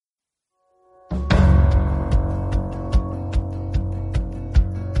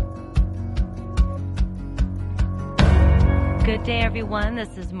Good day, everyone.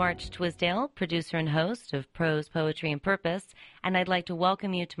 This is March Twisdale, producer and host of Prose, Poetry, and Purpose, and I'd like to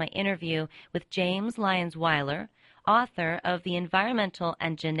welcome you to my interview with James Lyons Weiler, author of The Environmental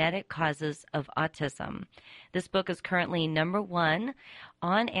and Genetic Causes of Autism. This book is currently #1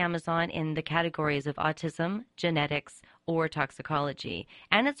 on Amazon in the categories of autism, genetics, or toxicology,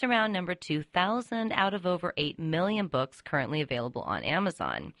 and it's around number 2,000 out of over 8 million books currently available on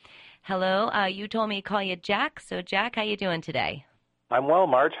Amazon. Hello, you told me to call you Jack, so Jack, how you doing today? I'm well,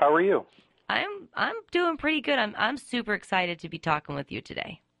 March. How are you? I'm doing pretty good. I'm super excited to be talking with you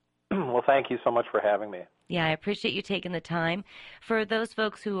today. Well, thank you so much for having me. Yeah, I appreciate you taking the time. For those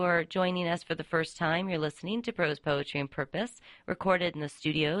folks who are joining us for the first time, you're listening to Prose, Poetry, and Purpose, recorded in the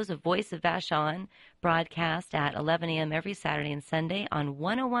studios of Voice of Vashon, broadcast at 11 a.m. every Saturday and Sunday on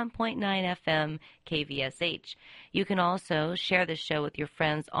 101.9 FM KVSH. You can also share this show with your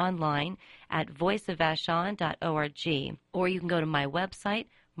friends online at voiceofvashon.org, or you can go to my website,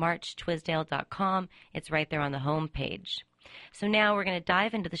 marchtwisdale.com. It's right there on the home page. So now we're going to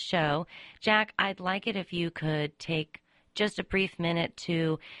dive into the show. Jack, I'd like it if you could take just a brief minute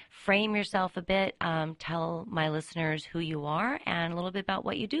to frame yourself a bit, tell my listeners who you are and a little bit about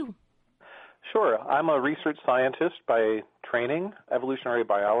what you do. Sure. I'm a research scientist by training, evolutionary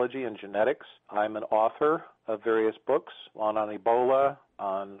biology and genetics. I'm an author of various books, one on Ebola,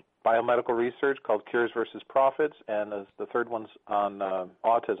 on biomedical research called Cures versus Profits, and the third one's on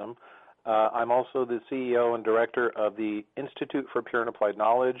autism. I'm also the CEO and director of the Institute for Pure and Applied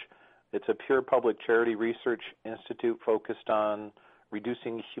Knowledge. It's a pure public charity research institute focused on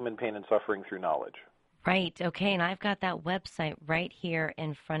reducing human pain and suffering through knowledge. Right. Okay. And I've got that website right here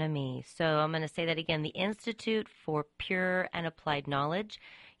in front of me. So I'm going to say that again, the Institute for Pure and Applied Knowledge.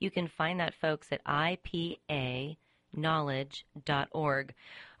 You can find that, folks, at ipa.knowledge.org.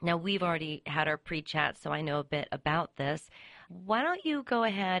 Now, we've already had our pre-chat, so I know a bit about this. Why don't you go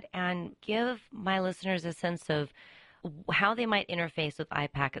ahead and give my listeners a sense of how they might interface with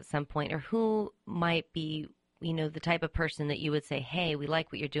IPAC at some point, or who might be, the type of person that you would say, hey, we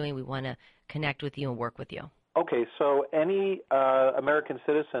like what you're doing, we want to connect with you and work with you. Okay, so any American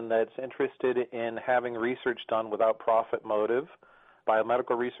citizen that's interested in having research done without profit motive,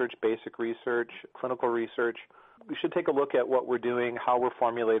 biomedical research, basic research, clinical research, we should take a look at what we're doing, how we're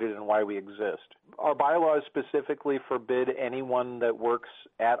formulated, and why we exist. Our bylaws specifically forbid anyone that works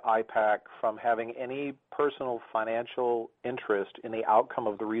at IPAC from having any personal financial interest in the outcome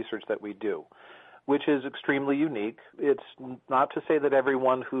of the research that we do, which is extremely unique. It's not to say that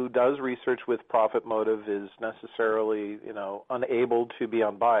everyone who does research with profit motive is necessarily, unable to be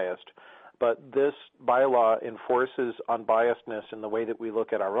unbiased. But this bylaw enforces unbiasedness in the way that we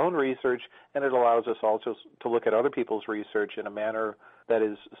look at our own research, and it allows us also to look at other people's research in a manner that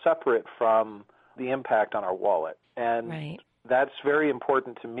is separate from the impact on our wallet. And That's very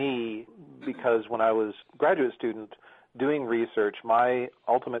important to me because when I was a graduate student doing research, my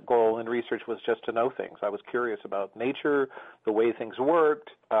ultimate goal in research was just to know things. I was curious about nature, the way things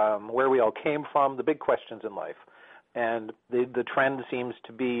worked, where we all came from, the big questions in life. And the trend seems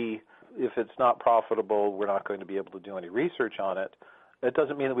to be, if it's not profitable, we're not going to be able to do any research on it. It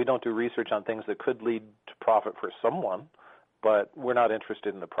doesn't mean that we don't do research on things that could lead to profit for someone, but we're not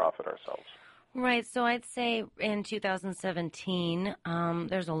interested in the profit ourselves. Right. So I'd say in 2017,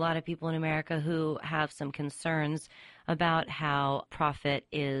 there's a lot of people in America who have some concerns about how profit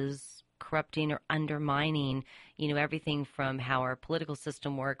is corrupting or undermining, everything from how our political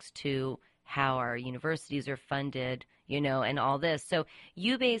system works to how our universities are funded, and all this. So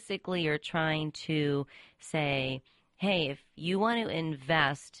you basically are trying to say, hey, if you want to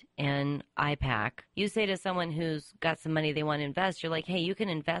invest in IPAC, you say to someone who's got some money they want to invest, you're like, hey, you can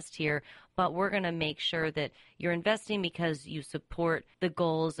invest here, but we're going to make sure that you're investing because you support the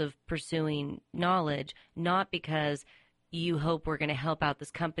goals of pursuing knowledge, not because you hope we're going to help out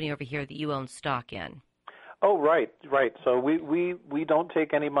this company over here that you own stock in. Oh, right. So we don't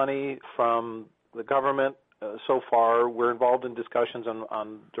take any money from the government. So far, we're involved in discussions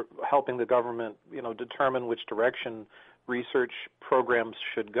on helping the government, determine which direction research programs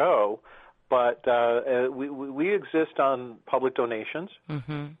should go. But we exist on public donations.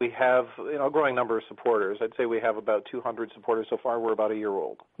 Mm-hmm. We have a growing number of supporters. I'd say we have about 200 supporters so far. We're about a year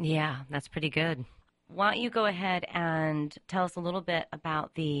old. Yeah, that's pretty good. Why don't you go ahead and tell us a little bit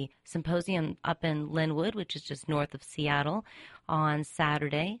about the symposium up in Linwood, which is just north of Seattle, on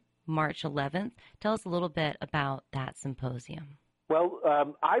Saturday, March 11th. Tell us a little bit about that symposium. Well,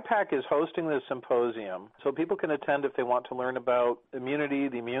 IPAC is hosting this symposium, so people can attend if they want to learn about immunity,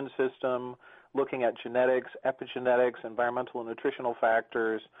 the immune system, looking at genetics, epigenetics, environmental and nutritional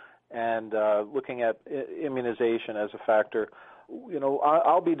factors, and looking at immunization as a factor.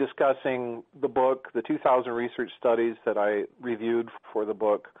 I'll be discussing the book, the 2,000 research studies that I reviewed for the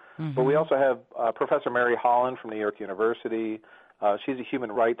book. Mm-hmm. But we also have Professor Mary Holland from New York University. She's a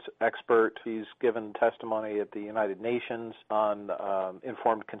human rights expert. She's given testimony at the United Nations on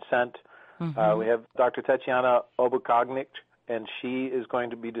informed consent. Mm-hmm. We have Dr. Tatiana Obukognik, and she is going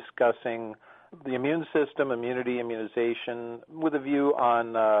to be discussing the immune system, immunity, immunization, with a view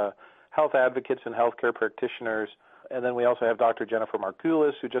on health advocates and healthcare practitioners. And then we also have Dr. Jennifer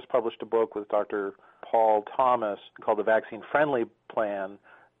Margulis, who just published a book with Dr. Paul Thomas called The Vaccine Friendly Plan,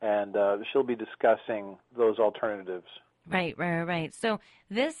 and she'll be discussing those alternatives. Right. So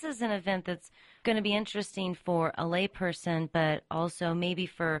this is an event that's going to be interesting for a layperson, but also maybe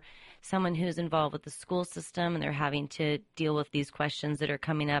for someone who's involved with the school system and they're having to deal with these questions that are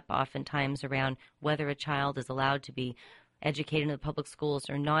coming up oftentimes around whether a child is allowed to be educated in the public schools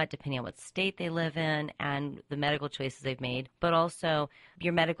or not, depending on what state they live in and the medical choices they've made, but also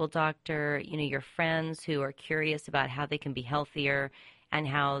your medical doctor, your friends who are curious about how they can be healthier and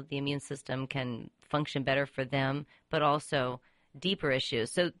how the immune system can function better for them, but also deeper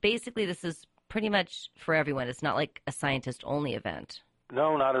issues. So basically this is pretty much for everyone. It's not like a scientist-only event.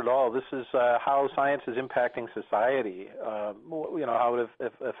 No, not at all. This is how science is impacting society, how it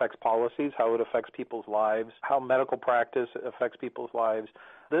affects policies, how it affects people's lives, how medical practice affects people's lives.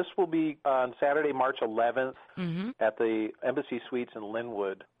 This will be on Saturday, March 11th at the Embassy Suites in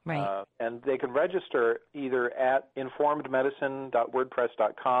Linwood. Right. And they can register either at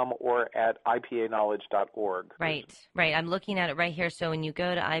informedmedicine.wordpress.com or at ipaknowledge.org. Right. I'm looking at it right here. So when you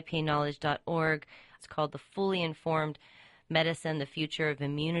go to ipaknowledge.org, it's called the Fully Informed Medicine, the Future of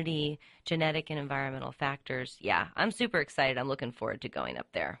Immunity, Genetic and Environmental Factors. Yeah, I'm super excited. I'm looking forward to going up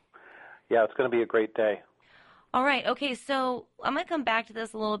there. Yeah, it's going to be a great day. All right. Okay, so I'm going to come back to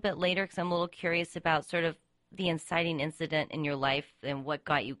this a little bit later because I'm a little curious about sort of the inciting incident in your life and what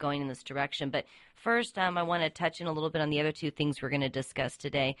got you going in this direction. But first, I want to touch in a little bit on the other two things we're going to discuss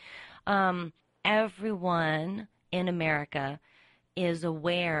today. Everyone in America is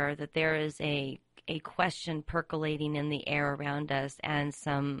aware that there is a question percolating in the air around us and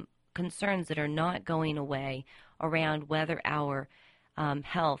some concerns that are not going away around whether our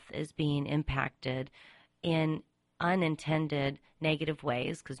health is being impacted in unintended negative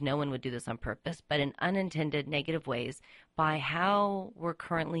ways, because no one would do this on purpose, but in unintended negative ways by how we're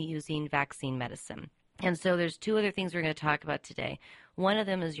currently using vaccine medicine. And so there's two other things we're going to talk about today. One of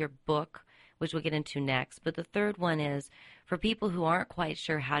them is your book, which we'll get into next. But the third one is for people who aren't quite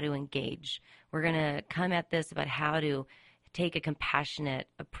sure how to engage. We're going to come at this about how to take a compassionate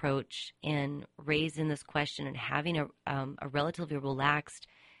approach in raising this question and having a relatively relaxed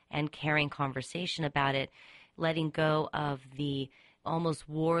and caring conversation about it, letting go of the almost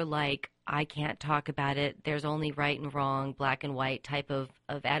warlike, I can't talk about it, there's only right and wrong, black and white type of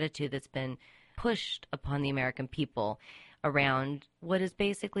attitude that's been pushed upon the American people around what is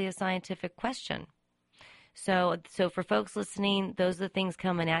basically a scientific question. So for folks listening, those are the things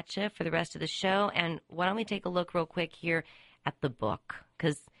coming at you for the rest of the show. And why don't we take a look real quick here at the book?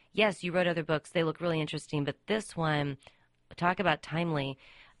 Because, yes, you wrote other books. They look really interesting. But this one, talk about timely,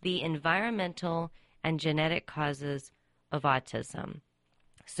 the environmental and genetic causes of autism.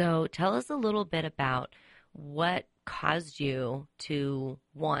 So tell us a little bit about what caused you to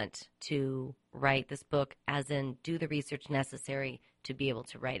want to write this book, as in do the research necessary to be able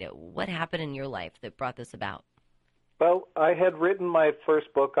to write it. What happened in your life that brought this about? Well, I had written my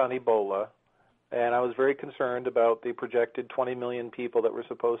first book on Ebola, and I was very concerned about the projected 20 million people that were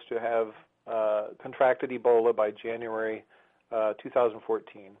supposed to have contracted Ebola by January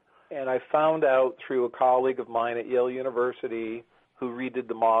 2014. And I found out through a colleague of mine at Yale University who redid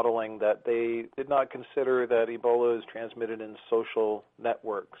the modeling that they did not consider that Ebola is transmitted in social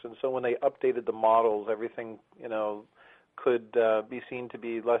networks. And so when they updated the models, everything, could be seen to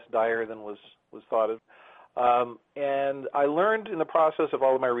be less dire than was thought of. And I learned in the process of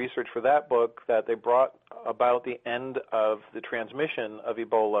all of my research for that book that they brought about the end of the transmission of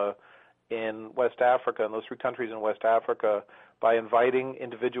Ebola in West Africa, in those three countries in West Africa, by inviting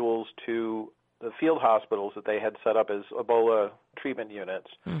individuals to the field hospitals that they had set up as Ebola treatment units.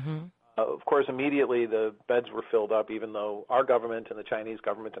 Mm-hmm. Of course, immediately the beds were filled up, even though our government and the Chinese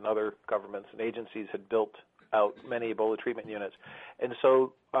government and other governments and agencies had built out many Ebola treatment units. And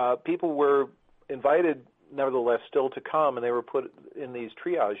so people were invited, nevertheless, still to come, and they were put in these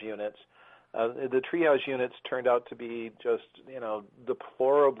triage units. The triage units turned out to be just,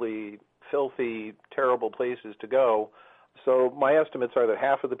 deplorably filthy, terrible places to go. So my estimates are that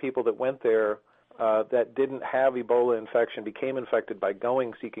half of the people that went there that didn't have Ebola infection became infected by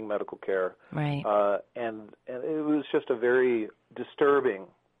seeking medical care. Right. And it was just a very disturbing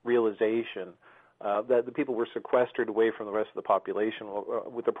realization that the people were sequestered away from the rest of the population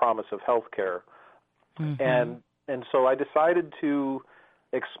with the promise of health care. Mm-hmm. And so I decided to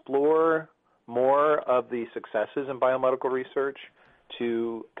explore more of the successes in biomedical research,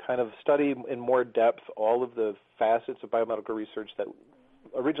 to kind of study in more depth all of the facets of biomedical research that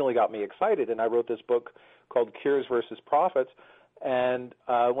originally got me excited. And I wrote this book called Cures versus Profits. And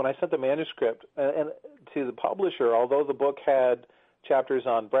when I sent the manuscript and to the publisher, although the book had chapters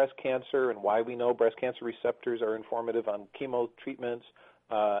on breast cancer and why we know breast cancer receptors are informative on chemo treatments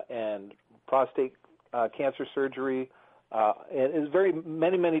and prostate cancer surgery, and it's very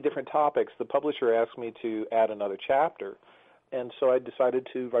many different topics, the publisher asked me to add another chapter. And so I decided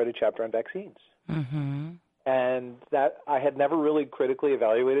to write a chapter on vaccines. Mm-hmm. And that I had never really critically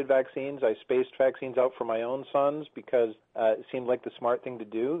evaluated vaccines. I spaced vaccines out for my own sons because it seemed like the smart thing to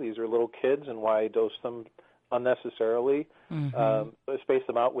do. These are little kids, and why dose them unnecessarily? Mm-hmm. I spaced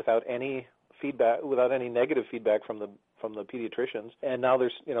them out without any feedback, without any negative feedback from the pediatricians. And now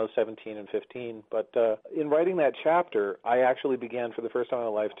there's 17 and 15. But in writing that chapter, I actually began for the first time in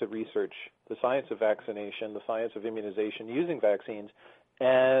my life to research the science of vaccination, the science of immunization using vaccines,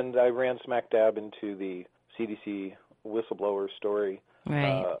 and I ran smack dab into the CDC whistleblower story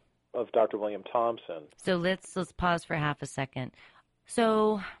of Dr. William Thompson. So let's pause for half a second.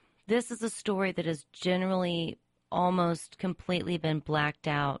 So this is a story that has generally almost completely been blacked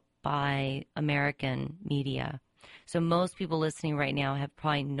out by American media. So most people listening right now have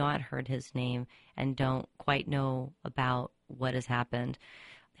probably not heard his name and don't quite know about what has happened.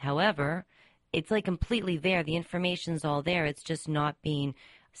 However, it's like completely there. The information's all there. It's just not being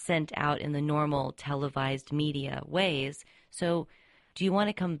sent out in the normal televised media ways. So do you want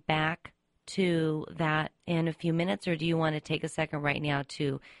to come back to that in a few minutes, or do you want to take a second right now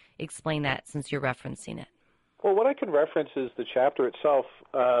to explain that since you're referencing it? Well, what I can reference is the chapter itself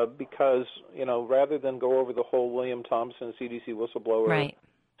because, rather than go over the whole William Thompson CDC whistleblower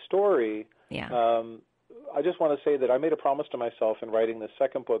story, I just want to say that I made a promise to myself in writing this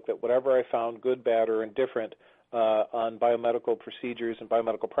second book that whatever I found good, bad, or indifferent on biomedical procedures and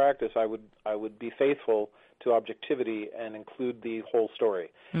biomedical practice, I would be faithful to objectivity and include the whole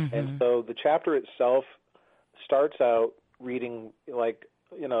story. Mm-hmm. And so the chapter itself starts out reading like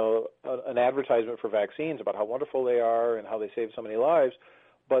an advertisement for vaccines about how wonderful they are and how they save so many lives.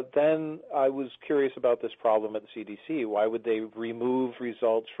 But then I was curious about this problem at the CDC. Why would they remove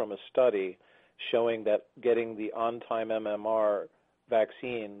results from a study showing that getting the on-time MMR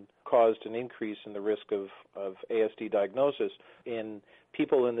vaccine caused an increase in the risk of ASD diagnosis in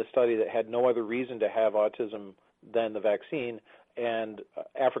people in the study that had no other reason to have autism than the vaccine, and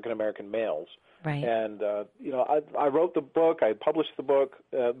African-American males. Right. And, I wrote the book, I published the book,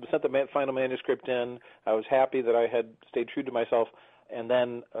 sent the final manuscript in. I was happy that I had stayed true to myself. And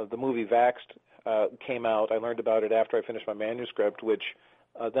then the movie Vaxxed came out. I learned about it after I finished my manuscript, which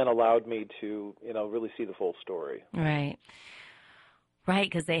then allowed me to, really see the full story. Right. Right,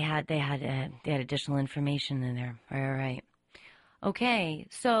 because they had additional information in there. Right. Okay,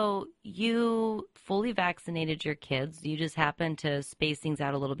 so you fully vaccinated your kids. You just happened to space things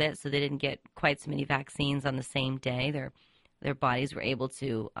out a little bit so they didn't get quite so many vaccines on the same day. Their bodies were able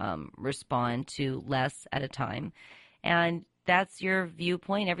to respond to less at a time. And that's your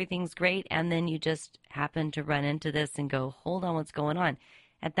viewpoint. Everything's great. And then you just happen to run into this and go, hold on, what's going on?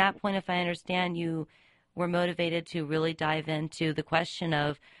 At that point, if I understand, you were motivated to really dive into the question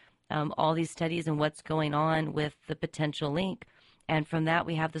of all these studies and what's going on with the potential link. And from that,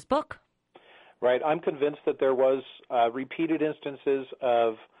 we have this book. Right. I'm convinced that there was repeated instances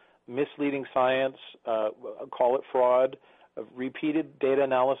of misleading science, call it fraud, repeated data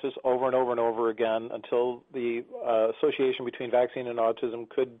analysis over and over and over again until the association between vaccine and autism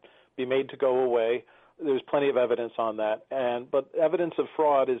could be made to go away. There's plenty of evidence on that. But evidence of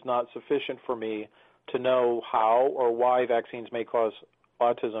fraud is not sufficient for me to know how or why vaccines may cause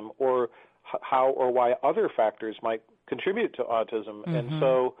autism, or how or why other factors might contribute to autism. Mm-hmm. And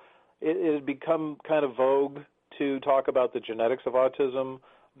so it has become kind of vogue to talk about the genetics of autism.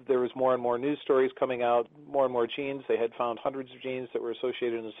 There was more and more news stories coming out, more and more genes. They had found hundreds of genes that were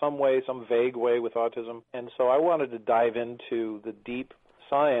associated in some way, some vague way with autism. And so I wanted to dive into the deep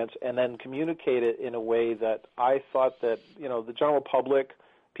science and then communicate it in a way that I thought that, the general public,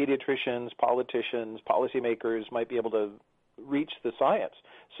 pediatricians, politicians, policymakers might be able to reach the science.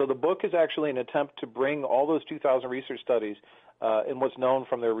 So the book is actually an attempt to bring all those 2,000 research studies and what's known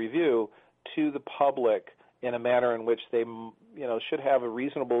from their review to the public in a manner in which they, should have a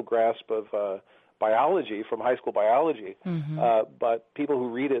reasonable grasp of biology from high school biology. But people who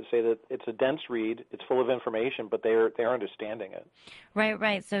read it say that it's a dense read, it's full of information, but they're understanding it.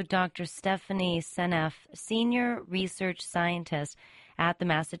 Right. So Dr. Stephanie Seneff, Senior Research Scientist at the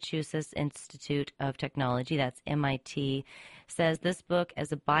Massachusetts Institute of Technology, that's MIT, says this book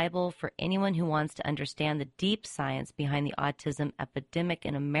is a Bible for anyone who wants to understand the deep science behind the autism epidemic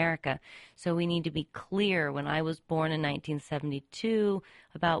in America. So we need to be clear. When I was born in 1972,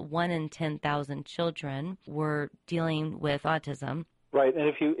 about 1 in 10,000 children were dealing with autism. Right, and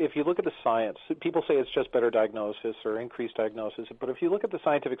if you look at the science, people say it's just better diagnosis or increased diagnosis, but if you look at the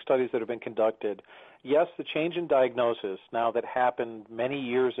scientific studies that have been conducted, yes, the change in diagnosis now that happened many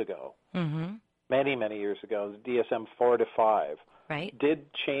years ago, many years ago, the DSM-4 to 5, right, did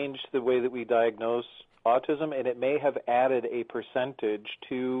change the way that we diagnose autism, and it may have added a percentage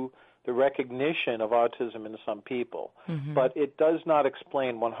to the recognition of autism in some people. But it does not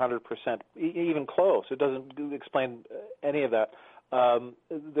explain 100%, even close. It doesn't explain any of that.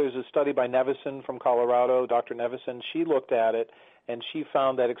 There's a study by Nevison from Colorado, Dr. Nevison. She looked at it, and she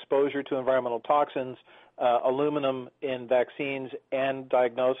found that exposure to environmental toxins, aluminum in vaccines, and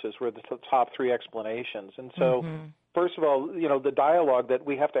diagnosis were the top three explanations. And so, first of all, the dialogue that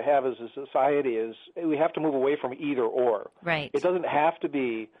we have to have as a society is we have to move away from either or. Right. It doesn't have to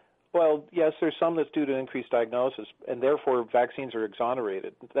be, well, yes, there's some that's due to increased diagnosis, and therefore vaccines are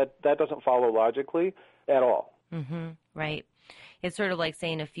exonerated. That doesn't follow logically at all. Right. It's sort of like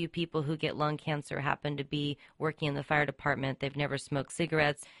saying a few people who get lung cancer happen to be working in the fire department. They've never smoked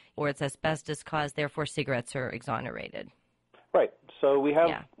cigarettes, or it's asbestos caused, therefore cigarettes are exonerated. Right. So we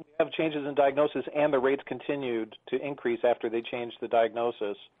have changes in diagnosis, and the rates continued to increase after they changed the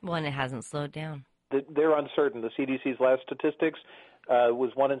diagnosis. Well, and it hasn't slowed down. They're uncertain. The CDC's last statistics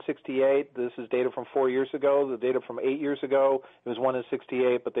was 1 in 68. This is data from 4 years ago. The data from 8 years ago, it was 1 in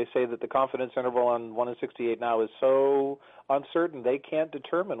 68, but they say that the confidence interval on 1 in 68 now is so uncertain they can't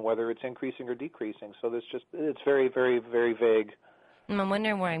determine whether it's increasing or decreasing. So it's very, very, very vague. I'm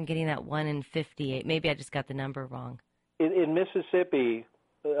wondering where I'm getting that 1 in 58. Maybe I just got the number wrong. In Mississippi,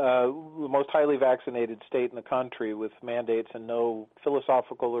 the most highly vaccinated state in the country with mandates and no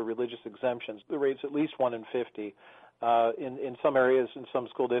philosophical or religious exemptions, the rate's at least 1 in 50. In some areas, in some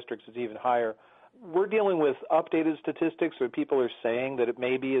school districts, it's even higher. We're dealing with updated statistics where people are saying that it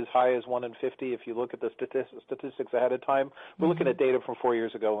may be as high as 1 in 50 if you look at the statistics ahead of time. We're looking at data from 4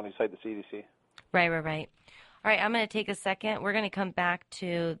 years ago when we cite the CDC. Right. All right, I'm going to take a second. We're going to come back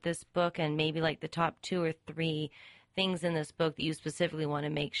to this book and maybe like the top 2 or 3 things in this book that you specifically want to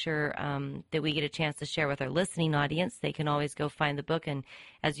make sure that we get a chance to share with our listening audience. They can always go find the book, and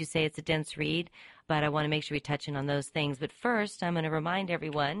as you say, it's a dense read, but I want to make sure we touch in on those things. But first, I'm going to remind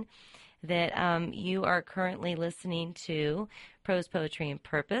everyone that you are currently listening to Prose, Poetry, and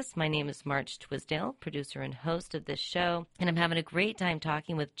Purpose. My name is Marge Twisdale, producer and host of this show, and I'm having a great time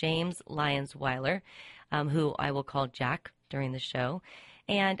talking with James Lyons Weiler, who I will call Jack during the show.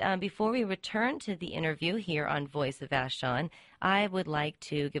 And before we return to the interview here on Voice of Vashon, I would like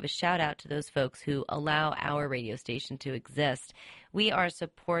to give a shout out to those folks who allow our radio station to exist. We are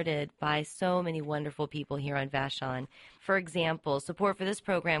supported by so many wonderful people here on Vashon. For example, support for this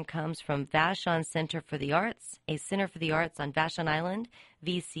program comes from Vashon Center for the Arts, a center for the arts on Vashon Island.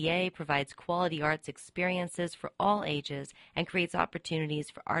 VCA provides quality arts experiences for all ages and creates opportunities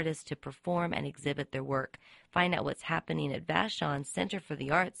for artists to perform and exhibit their work. Find out what's happening at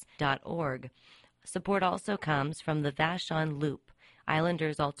VashonCenterForTheArts.org. Support also comes from the Vashon Loop,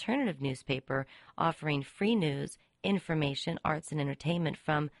 Islanders' alternative newspaper offering free news, information, arts, and entertainment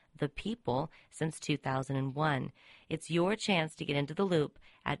from the people since 2001. It's your chance to get into the loop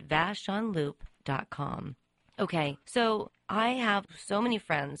at VashonLoop.com. Okay, so I have so many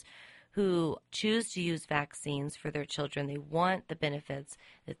friends who choose to use vaccines for their children. They want the benefits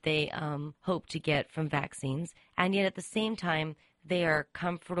that they hope to get from vaccines, and yet at the same time, they are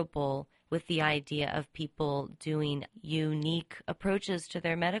comfortable with the idea of people doing unique approaches to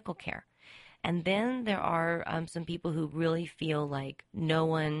their medical care. And then there are some people who really feel like no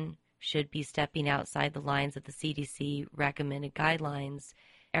one should be stepping outside the lines of the CDC recommended guidelines.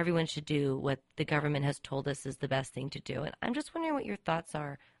 Everyone should do what the government has told us is the best thing to do. And I'm just wondering what your thoughts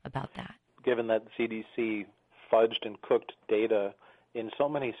are about that. Given that the CDC fudged and cooked data in so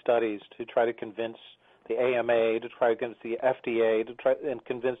many studies to try to convince the AMA, to try to convince the FDA, to try and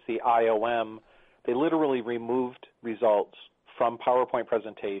convince the IOM, they literally removed results from PowerPoint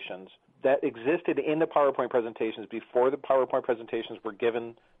presentations that existed in the PowerPoint presentations before the PowerPoint presentations were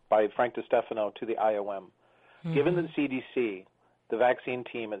given by Frank DiStefano to the IOM. Given that CDC, the vaccine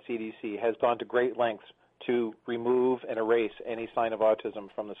team at CDC, has gone to great lengths to remove and erase any sign of autism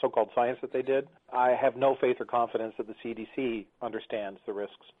from the so-called science that they did. I have no faith or confidence that the CDC understands the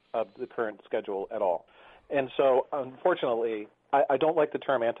risks of the current schedule at all. And so, unfortunately, I don't like the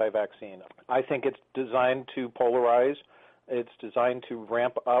term anti-vaccine. I think it's designed to polarize. It's designed to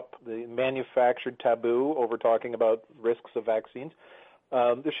ramp up the manufactured taboo over talking about risks of vaccines.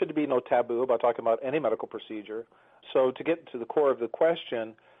 There should be no taboo about talking about any medical procedure. So to get to the core of the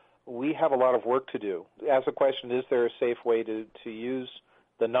question, we have a lot of work to do. Ask the question, is there a safe way to use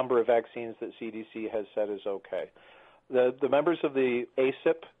the number of vaccines that CDC has said is okay? The members of the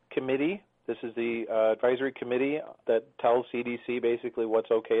ACIP committee, this is the advisory committee that tells CDC basically what's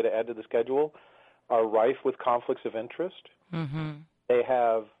okay to add to the schedule, are rife with conflicts of interest. Mm-hmm. They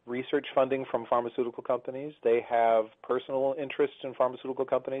have research funding from pharmaceutical companies. They have personal interests in pharmaceutical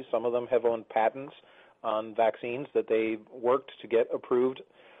companies. Some of them have owned patents on vaccines that they worked to get approved.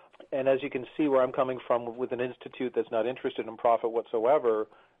 And as you can see where I'm coming from with an institute that's not interested in profit whatsoever,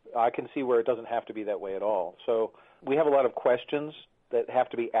 I can see where it doesn't have to be that way at all. So we have a lot of questions that have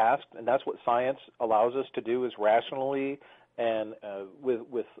to be asked, and that's what science allows us to do, is rationally and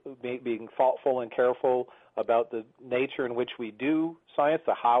with being thoughtful and careful about the nature in which we do science,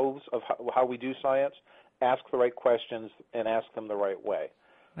 the hows of how we do science, ask the right questions and ask them the right way.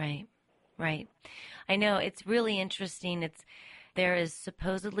 Right. I know, it's really interesting. There is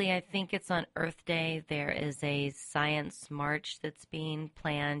supposedly, I think it's on Earth Day, there is a science march that's being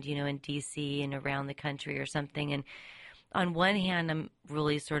planned, in D.C. and around the country or something. And on one hand, I'm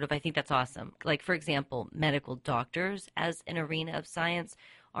really I think that's awesome. Like, for example, medical doctors as an arena of science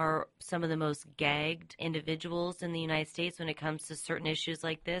are some of the most gagged individuals in the United States when it comes to certain issues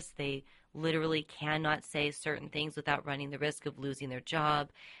like this. They literally cannot say certain things without running the risk of losing their job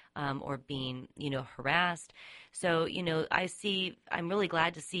or being, harassed. So, I'm really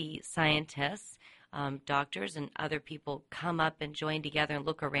glad to see scientists, doctors and other people come up and join together and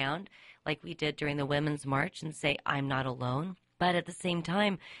look around like we did during the Women's March and say, I'm not alone. But at the same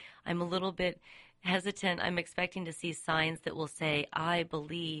time, I'm a little bit hesitant. I'm expecting to see signs that will say, I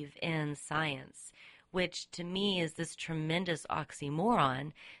believe in science, which to me is this tremendous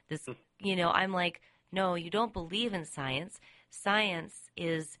oxymoron. I'm like, no, you don't believe in science. Science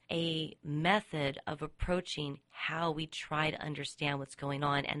is a method of approaching how we try to understand what's going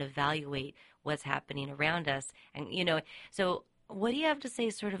on and evaluate what's happening around us. And, so what do you have to say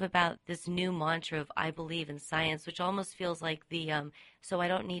sort of about this new mantra of I believe in science, which almost feels like so I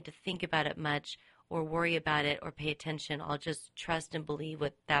don't need to think about it much or worry about it or pay attention. I'll just trust and believe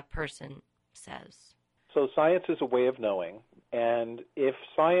what that person says. So science is a way of knowing, and if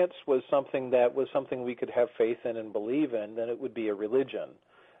science was something we could have faith in and believe in, then it would be a religion.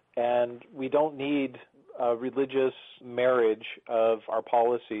 And we don't need a religious marriage of our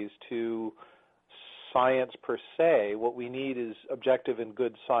policies to science per se. What we need is objective and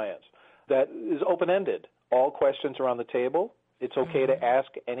good science that is open-ended. All questions are on the table. It's okay to ask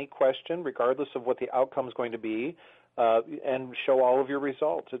any question, regardless of what the outcome is going to be, and show all of your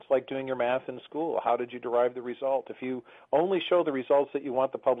results. It's like doing your math in school. How did you derive the result? If you only show the results that you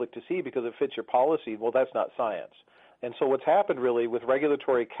want the public to see because it fits your policy, well, that's not science. And so what's happened really with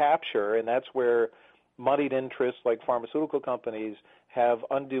regulatory capture, and that's where moneyed interests like pharmaceutical companies have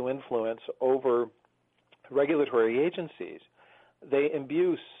undue influence over regulatory agencies, they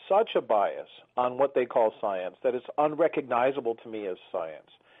imbue such a bias on what they call science that it's unrecognizable to me as science.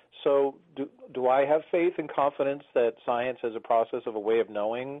 So do I have faith and confidence that science as a process of a way of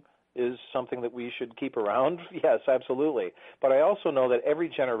knowing is something that we should keep around? Yes, absolutely. But I also know that every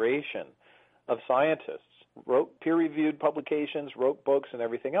generation of scientists wrote peer-reviewed publications, wrote books, and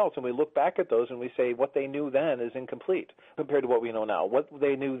everything else, and we look back at those and we say what they knew then is incomplete compared to what we know now. What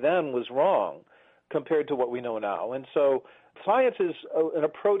they knew then was wrong compared to what we know now. And so science is an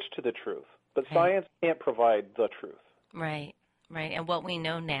approach to the truth, but science can't provide the truth. Right. And what we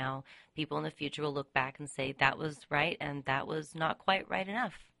know now, people in the future will look back and say that was right and that was not quite right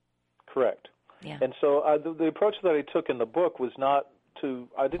enough. Correct. Yeah. And so the approach that I took in the book was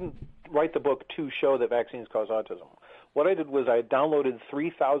I didn't write the book to show that vaccines cause autism. What I did was I downloaded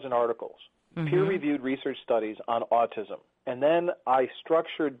 3,000 articles, peer-reviewed research studies on autism. And then I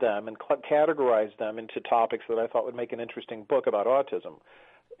structured them and categorized them into topics that I thought would make an interesting book about autism.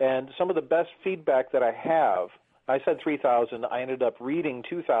 And some of the best feedback that I have, I said 3,000, I ended up reading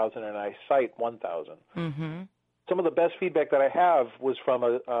 2,000, and I cite 1,000. Mm-hmm. Some of the best feedback that I have was from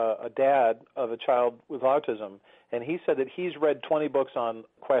a dad of a child with autism, and he said that he's read 20 books on the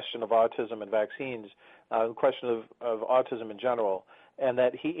question of autism and vaccines, the question of autism in general, and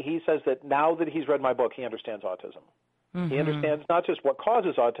that he says that now that he's read my book, he understands autism. Mm-hmm. He understands not just what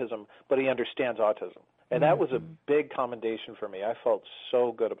causes autism, but he understands autism. And that was a big commendation for me. I felt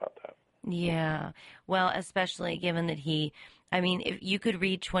so good about that. Yeah. Well, especially given that if you could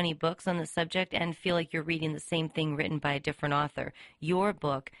read 20 books on the subject and feel like you're reading the same thing written by a different author. Your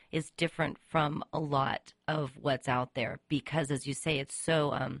book is different from a lot of what's out there because, as you say, it's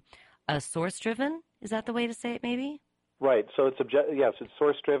so source-driven. Is that the way to say it, maybe? Right. So it's yes, it's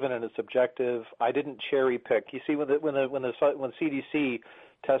source-driven and it's objective. I didn't cherry pick. You see, when CDC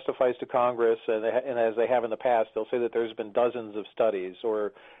testifies to Congress, and as they have in the past, they'll say that there's been dozens of studies,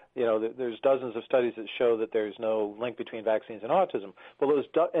 or there's dozens of studies that show that there's no link between vaccines and autism.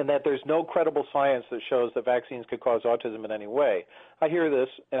 And that there's no credible science that shows that vaccines could cause autism in any way. I hear this,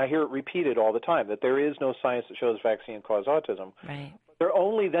 and I hear it repeated all the time, that there is no science that shows vaccine cause autism. Right. They're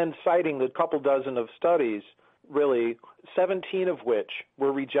only then citing the couple dozen of studies, really, 17 of which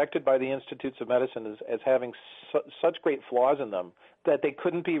were rejected by the Institutes of Medicine as having such great flaws in them that they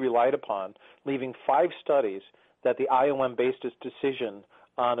couldn't be relied upon, leaving 5 studies that the IOM based its decision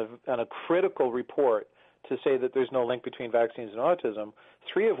on a critical report to say that there's no link between vaccines and autism,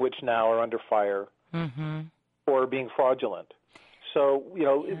 3 of which now are under fire for being fraudulent. So,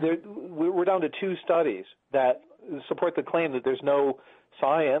 we're down to 2 studies that support the claim that there's no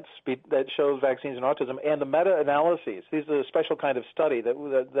science that shows vaccines and autism, and the meta-analyses. These are a special kind of study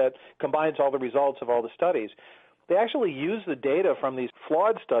that combines all the results of all the studies. They actually use the data from these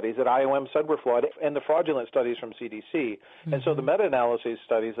flawed studies that IOM said were flawed and the fraudulent studies from CDC. And so the meta-analyses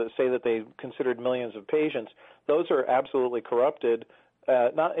studies that say that they considered millions of patients, those are absolutely corrupted,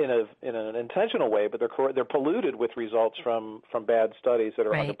 not in an intentional way, but they're polluted with results from bad studies that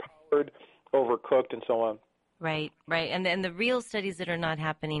are underpowered, overcooked, and so on. Right. And the real studies that are not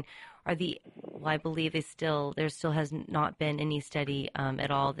happening are I believe there still has not been any study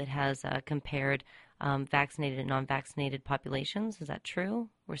at all that has compared vaccinated and non-vaccinated populations. Is that true?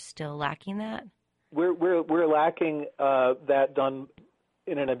 We're still lacking that? We're lacking that done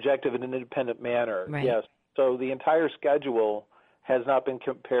in an objective and an independent manner. Right. Yes. So the entire schedule has not been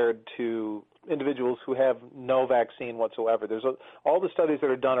compared to individuals who have no vaccine whatsoever. All the studies that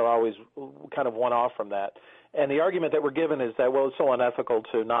are done are always kind of one-off from that. And the argument that we're given is that, it's so unethical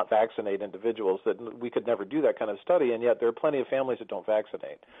to not vaccinate individuals that we could never do that kind of study, and yet there are plenty of families that don't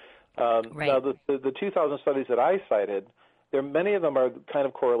vaccinate. Right. Now, the 2,000 studies that I cited, many of them are kind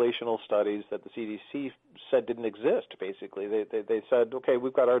of correlational studies that the CDC said didn't exist, basically. They said, okay,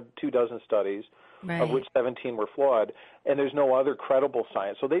 we've got our 24 studies, of which 17 were flawed, and there's no other credible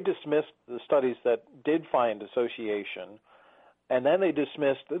science. So they dismissed the studies that did find association, and then they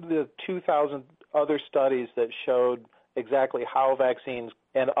dismissed the 2,000 other studies that showed exactly how vaccines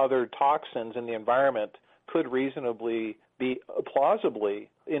and other toxins in the environment could reasonably plausibly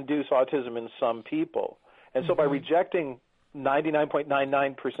induce autism in some people. And so by rejecting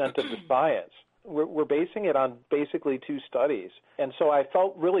 99.99% of the science, we're basing it on basically 2 studies. And so I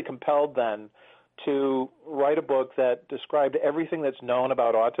felt really compelled then to write a book that described everything that's known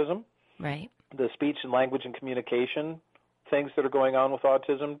about autism, the speech and language and communication things that are going on with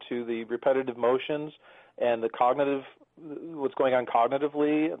autism, to the repetitive motions and what's going on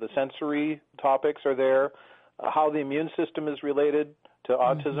cognitively. The sensory topics are there, how the immune system is related to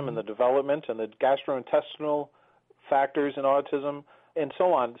autism and the development, and the gastrointestinal factors in autism, and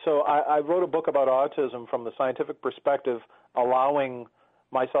so on. So I wrote a book about autism from the scientific perspective, allowing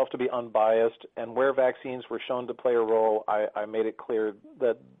myself to be unbiased, and where vaccines were shown to play a role, I made it clear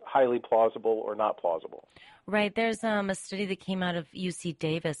that highly plausible or not plausible. Right. There's a study that came out of UC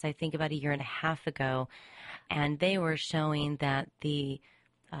Davis, I think about a year and a half ago, and they were showing that the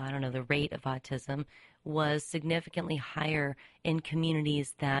rate of autism was significantly higher in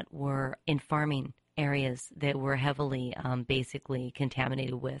communities that were in farming areas that were heavily basically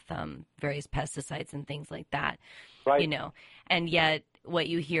contaminated with various pesticides and things like that. Right. And yet what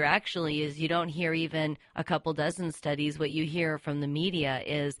you hear actually is you don't hear even a couple dozen studies. What you hear from the media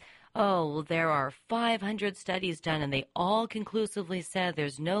is, there are 500 studies done, and they all conclusively said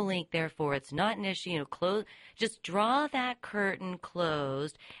there's no link, therefore it's not an issue. Just draw that curtain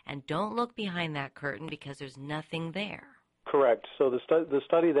closed and don't look behind that curtain because there's nothing there. Correct. So the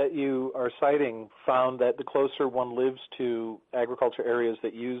study that you are citing found that the closer one lives to agriculture areas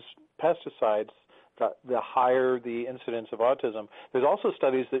that use pesticides, the higher the incidence of autism. There's also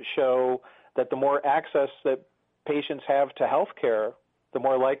studies that show that the more access that patients have to health care, the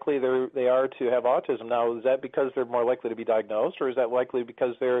more likely they are to have autism. Now, is that because they're more likely to be diagnosed, or is that likely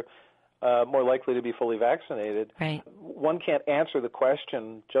because they're more likely to be fully vaccinated? Right. One can't answer the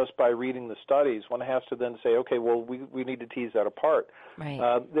question just by reading the studies. One has to then say, okay, well, we need to tease that apart. Right.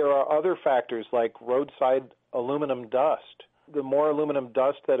 There are other factors like roadside aluminum dust, the more aluminum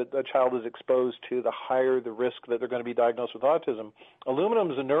dust that a child is exposed to, the higher the risk that they're going to be diagnosed with autism.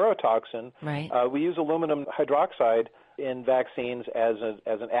 Aluminum is a neurotoxin. Right. We use aluminum hydroxide in vaccines as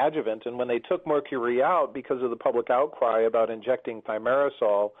an adjuvant, and when they took mercury out because of the public outcry about injecting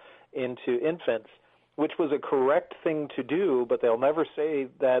thimerosal into infants, which was a correct thing to do, but they'll never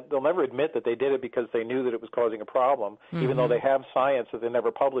admit that they did it because they knew that it was causing a problem, even though they have science that they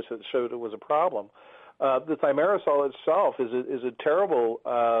never published that showed it was a problem. The thimerosal itself is a terrible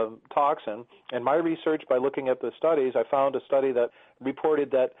toxin. And my research, by looking at the studies, I found a study that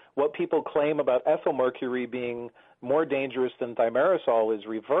reported that what people claim about ethylmercury being more dangerous than thimerosal is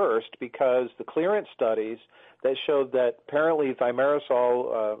reversed, because the clearance studies that showed that apparently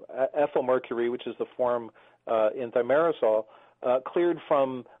thimerosal, ethylmercury, which is the form in thimerosal, cleared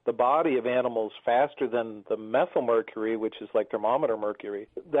from the body of animals faster than the methylmercury, which is like thermometer mercury.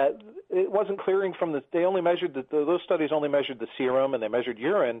 That it wasn't clearing from those studies only measured the serum and they measured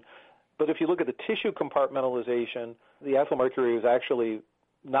urine, but if you look at the tissue compartmentalization, the ethylmercury was actually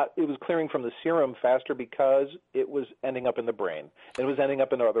it was clearing from the serum faster because it was ending up in the brain. It was ending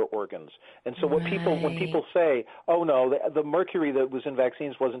up in other organs. And so when people say, oh no, the mercury that was in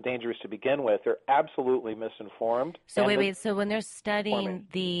vaccines wasn't dangerous to begin with, they're absolutely misinformed. So so when they're studying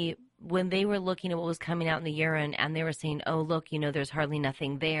when they were looking at what was coming out in the urine and they were saying, oh, look, there's hardly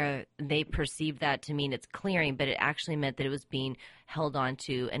nothing there, they perceived that to mean it's clearing, but it actually meant that it was being held on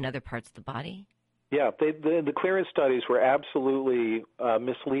to in other parts of the body? Yeah, the clearance studies were absolutely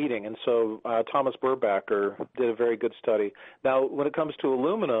misleading, and so Thomas Burbacher did a very good study. Now, when it comes to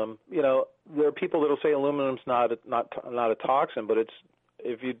aluminum, there are people that will say aluminum's not a toxin, but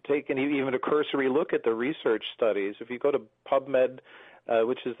if you take even a cursory look at the research studies, if you go to PubMed,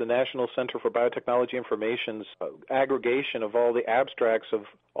 which is the National Center for Biotechnology Information's aggregation of all the abstracts of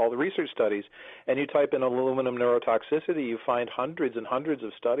all the research studies, and you type in aluminum neurotoxicity, you find hundreds and hundreds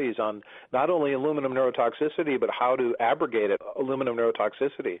of studies on not only aluminum neurotoxicity, but how to abrogate aluminum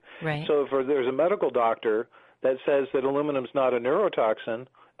neurotoxicity. Right. So if there's a medical doctor that says that aluminum's not a neurotoxin,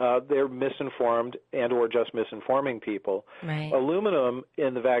 they're misinformed and or just misinforming people. Right. Aluminum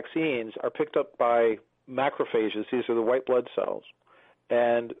in the vaccines are picked up by macrophages. These are the white blood cells.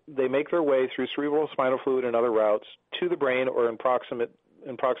 And they make their way through cerebral spinal fluid and other routes to the brain or in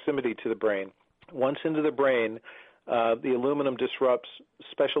proximity to the brain. Once into the brain, the aluminum disrupts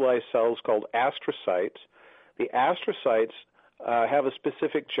specialized cells called astrocytes. The astrocytes have a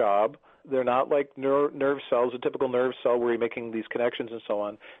specific job. They're not like nerve cells, a typical nerve cell where you're making these connections and so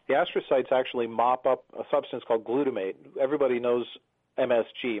on. The astrocytes actually mop up a substance called glutamate. Everybody knows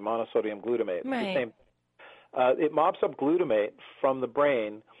MSG, monosodium glutamate. Right. The same. It mops up glutamate from the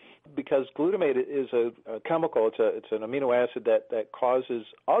brain because glutamate is a chemical. It's an amino acid that causes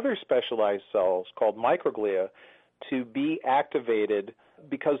other specialized cells called microglia to be activated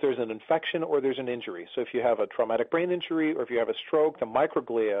because there's an infection or there's an injury. So if you have a traumatic brain injury or if you have a stroke, the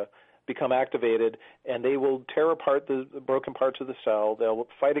microglia become activated and they will tear apart the broken parts of the cell. They'll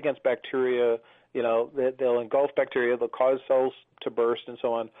fight against bacteria. They'll engulf bacteria. They'll cause cells to burst and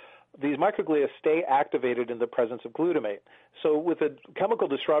so on. These microglia stay activated in the presence of glutamate. So with a chemical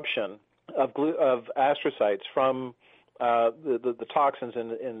disruption of astrocytes from the toxins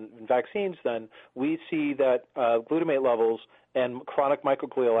in vaccines, then we see that glutamate levels and chronic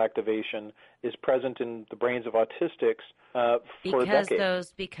microglial activation is present in the brains of autistics for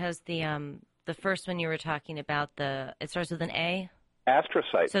decades. Because the first one you were talking about, it starts with an A?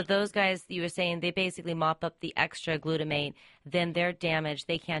 Astrocytes. So those guys, you were saying, they basically mop up the extra glutamate, then they're damaged.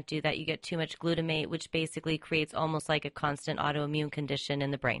 They can't do that. You get too much glutamate, which basically creates almost like a constant autoimmune condition in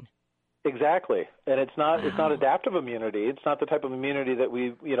the brain. Exactly. And it's not adaptive immunity. It's not the type of immunity that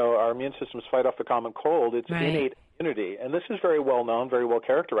our immune systems fight off the common cold. It's innate immunity. And this is very well known, very well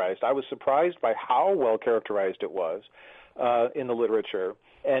characterized. I was surprised by how well characterized it was in the literature.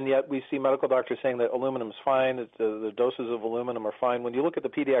 And yet we see medical doctors saying that aluminum is fine, the doses of aluminum are fine. When you look at the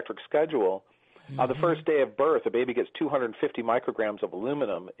pediatric schedule, the first day of birth, a baby gets 250 micrograms of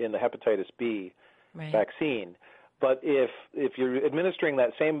aluminum in the hepatitis B vaccine. But if you're administering that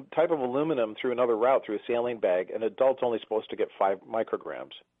same type of aluminum through another route, through a saline bag, an adult's only supposed to get 5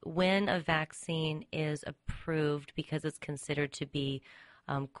 micrograms. When a vaccine is approved because it's considered to be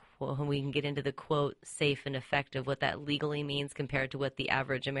we can get into the quote safe and effective, what that legally means compared to what the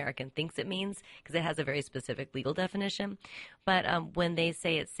average American thinks it means, because it has a very specific legal definition. But when they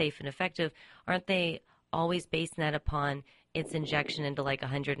say it's safe and effective, aren't they always basing that upon its injection into like a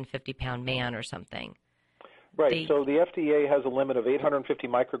 150-pound man or something? Right. So the FDA has a limit of 850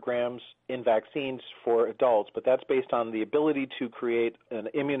 micrograms in vaccines for adults, but that's based on the ability to create an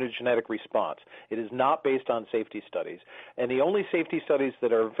immunogenetic response. It is not based on safety studies. And the only safety studies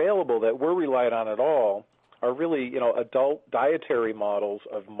that are available that we're relied on at all are really, adult dietary models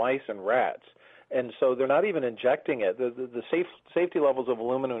of mice and rats. And so they're not even injecting it. The safety levels of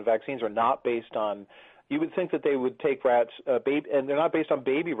aluminum vaccines are not based on. You would think that they would take rats, and they're not based on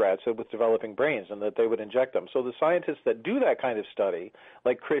baby rats with developing brains, and that they would inject them. So the scientists that do that kind of study,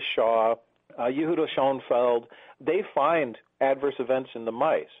 like Chris Shaw, Yehuda Schoenfeld, they find adverse events in the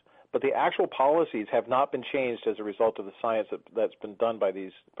mice. But the actual policies have not been changed as a result of the science that's been done by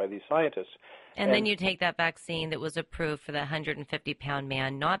these scientists. And then you take that vaccine that was approved for the 150-pound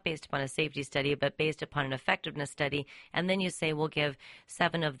man, not based upon a safety study, but based upon an effectiveness study, and then you say we'll give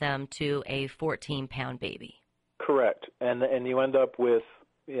 7 of them to a 14-pound baby. Correct. And you end up with,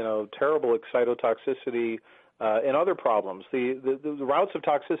 terrible excitotoxicity and other problems. The routes of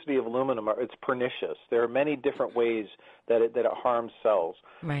toxicity of aluminum it's pernicious. There are many different ways that it harms cells,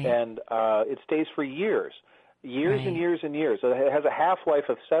 right. And it stays for years right. and years and years. It has a half-life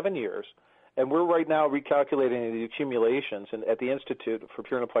of 7 years, and we're right now recalculating the accumulations. And at the Institute for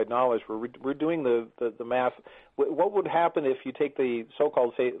Pure and Applied Knowledge, we're doing the math. What would happen if you take the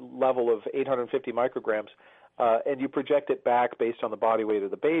so-called level of 850 micrograms and you project it back based on the body weight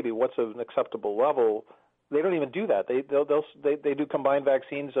of the baby? What's an acceptable level? They don't even do that. They do combined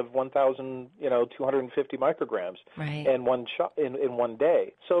vaccines of 1,250 micrograms right. in one shot in one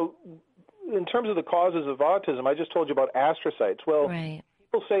day. So, in terms of the causes of autism, I just told you about astrocytes. Well, right.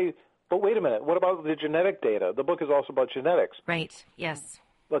 people say, but wait a minute, what about the genetic data? The book is also about genetics. Right. Yes.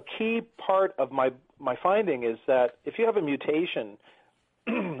 The key part of my finding is that if you have a mutation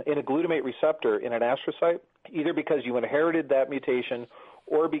in a glutamate receptor in an astrocyte, either because you inherited that mutation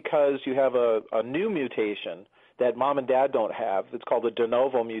or because you have a new mutation that mom and dad don't have, it's called a de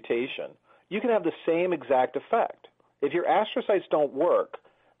novo mutation, you can have the same exact effect. If your astrocytes don't work,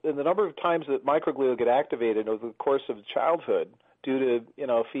 then the number of times that microglia get activated over the course of childhood due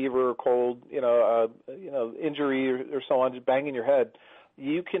to, fever, cold, injury or so on, just banging your head,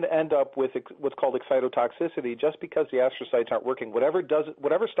 you can end up with what's called excitotoxicity just because the astrocytes aren't working. Whatever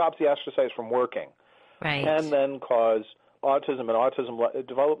stops the astrocytes from working right. can then cause autism and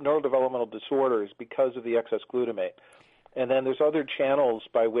neurodevelopmental disorders because of the excess glutamate. And then there's other channels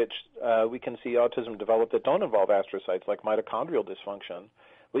by which we can see autism develop that don't involve astrocytes, like mitochondrial dysfunction.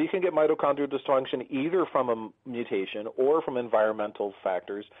 Well, you can get mitochondrial dysfunction either from a mutation or from environmental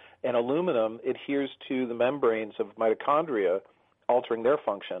factors, and aluminum adheres to the membranes of mitochondria, altering their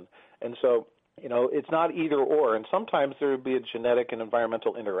function. And so, it's not either or, and sometimes there would be a genetic and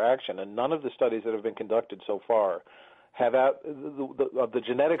environmental interaction, and none of the studies that have been conducted so far the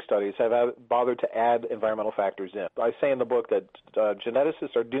genetic studies have bothered to add environmental factors in. I say in the book that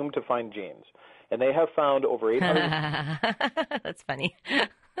geneticists are doomed to find genes, and they have found over 800. That's funny.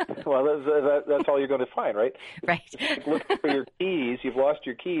 Well, that's all you're going to find, right? Right. Like looking for your keys. You've lost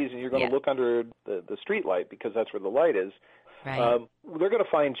your keys, and you're going to look under the street light because that's where the light is. Right. They're going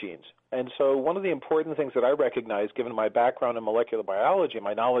to find genes. And so one of the important things that I recognize, given my background in molecular biology,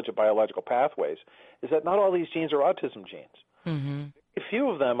 my knowledge of biological pathways, is that not all these genes are autism genes. Mm-hmm. A few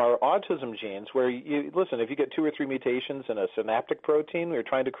of them are autism genes where, if you get 2 or 3 mutations in a synaptic protein, you're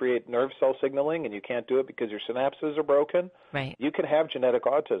trying to create nerve cell signaling and you can't do it because your synapses are broken, right. You can have genetic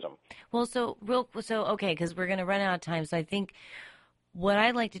autism. Well, okay, because we're going to run out of time, so I think what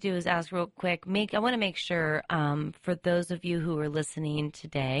I'd like to do is ask real quick, I want to make sure for those of you who are listening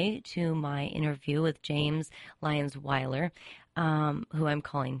today to my interview with James Lyons Weiler, who I'm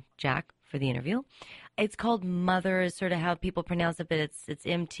calling Jack for the interview. It's called Mother is sort of how people pronounce it, but it's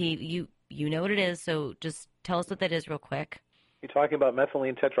MT. You know what it is, so just tell us what that is real quick. You're talking about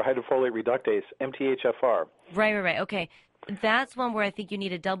methylene tetrahydrofolate reductase, MTHFR. Right. Okay. That's one where I think you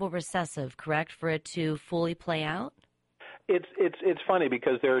need a double recessive, correct, for it to fully play out? It's funny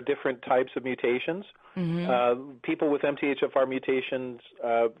because there are different types of mutations. Mm-hmm. People with MTHFR mutations,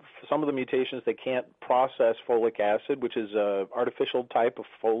 some of the mutations, they can't process folic acid, which is an artificial type of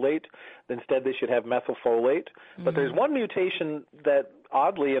folate. Instead, they should have methylfolate. Mm-hmm. But there's one mutation that,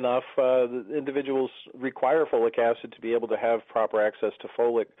 oddly enough, the individuals require folic acid to be able to have proper access to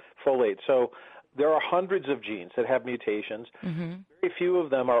folate. So there are hundreds of genes that have mutations. Mm-hmm. Very few of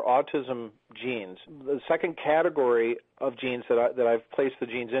them are autism genes. The second category of genes that I've placed the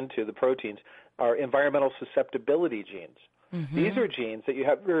genes into, the proteins, are environmental susceptibility genes. Mm-hmm. These are genes that you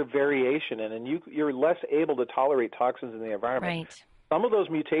have variation in, and you're less able to tolerate toxins in the environment. Right. Some of those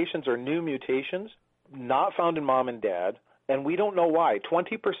mutations are new mutations, not found in mom and dad, and we don't know why.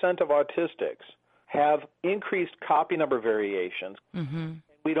 20% of autistics have increased copy number variations. Mm-hmm.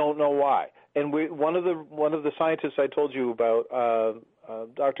 We don't know why. And one of the scientists I told you about,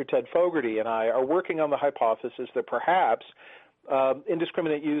 Dr. Ted Fogarty and I, are working on the hypothesis that perhaps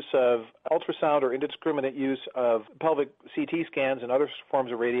indiscriminate use of ultrasound or indiscriminate use of pelvic CT scans and other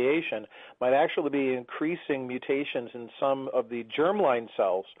forms of radiation might actually be increasing mutations in some of the germline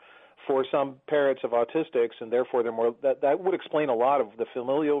cells for some parents of autistics, and therefore they're more. That would explain a lot of the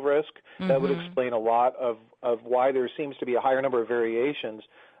familial risk. Mm-hmm. That would explain a lot of why there seems to be a higher number of variations,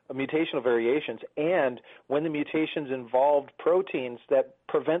 mutational variations, and when the mutations involved proteins that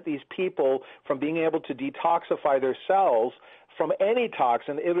prevent these people from being able to detoxify their cells from any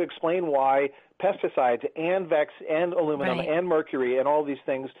toxin, it would explain why pesticides and aluminum and mercury and all these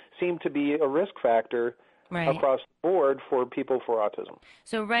things seem to be a risk factor across the board for people for autism.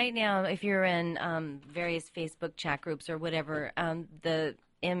 So right now, if you're in various Facebook chat groups or whatever,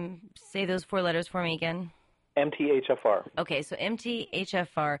 say those 4 letters for me again. MTHFR. Okay, so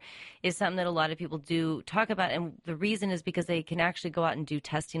MTHFR is something that a lot of people do talk about, and the reason is because they can actually go out and do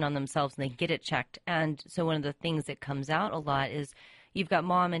testing on themselves and they get it checked. And so one of the things that comes out a lot is you've got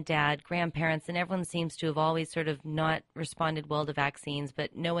mom and dad, grandparents, and everyone seems to have always sort of not responded well to vaccines,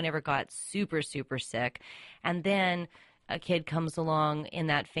 but no one ever got super, super sick. And then a kid comes along in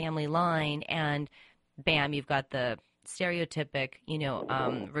that family line, and bam, you've got the stereotypic,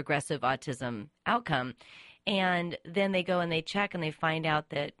 regressive autism outcome. And then they go and they check and they find out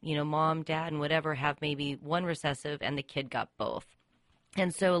that, mom, dad, and whatever have maybe one recessive and the kid got both.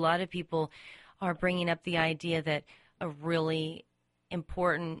 And so a lot of people are bringing up the idea that a really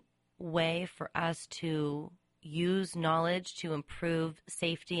important way for us to use knowledge to improve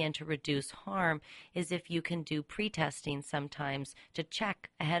safety and to reduce harm is if you can do pre-testing sometimes to check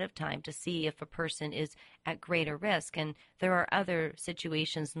ahead of time to see if a person is at greater risk. And there are other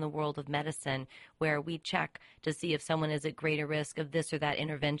situations in the world of medicine where we check to see if someone is at greater risk of this or that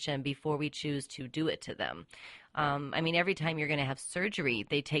intervention before we choose to do it to them. Every time you're going to have surgery,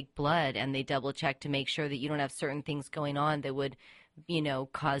 they take blood and they double check to make sure that you don't have certain things going on that would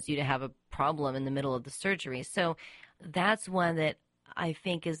cause you to have a problem in the middle of the surgery. So that's one that I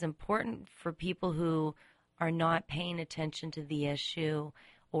think is important for people who are not paying attention to the issue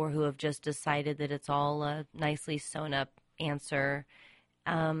or who have just decided that it's all a nicely sewn up answer,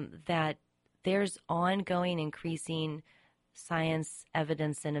 that there's ongoing increasing science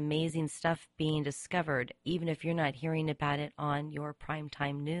evidence and amazing stuff being discovered, even if you're not hearing about it on your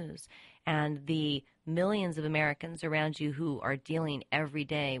primetime news. And the millions of Americans around you who are dealing every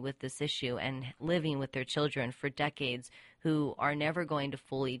day with this issue and living with their children for decades who are never going to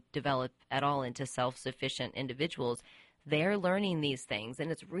fully develop at all into self-sufficient individuals, they're learning these things.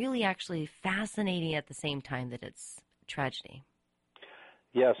 And it's really actually fascinating at the same time that it's tragedy.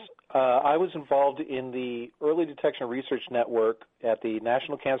 Yes. I was involved in the Early Detection Research Network at the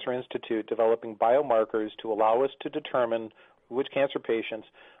National Cancer Institute developing biomarkers to allow us to determine which cancer patients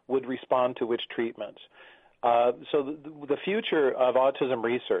would respond to which treatments. So the future of autism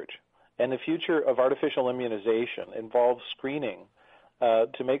research and the future of artificial immunization involves screening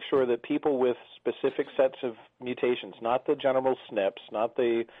to make sure that people with specific sets of mutations, not the general SNPs, not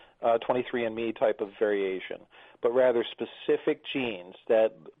the 23andMe type of variation, but rather specific genes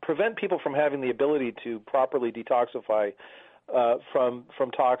that prevent people from having the ability to properly detoxify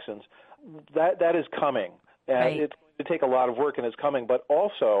from toxins, that is coming. And it's going to take a lot of work, and it's coming. But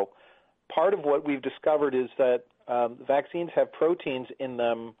also, part of what we've discovered is that vaccines have proteins in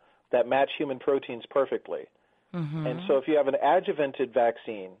them that match human proteins perfectly. Mm-hmm. And so if you have an adjuvanted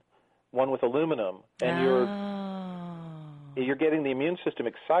vaccine, one with aluminum, and you're getting the immune system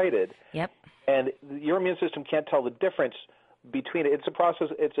excited, and your immune system can't tell the difference between it. It's a process.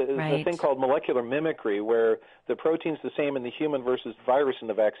 It's a thing called molecular mimicry, where the protein's the same in the human versus the virus in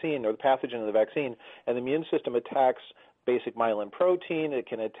the vaccine or the pathogen in the vaccine, and the immune system attacks basic myelin protein. It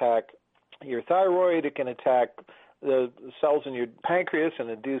can attack your thyroid. It can attack the cells in your pancreas and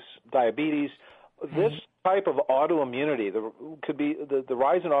induce diabetes. This type of autoimmunity could be the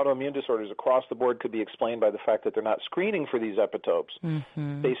rise in autoimmune disorders across the board could be explained by the fact that they're not screening for these epitopes.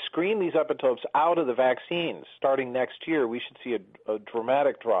 Mm-hmm. They screen these epitopes out of the vaccines. Starting next year, we should see a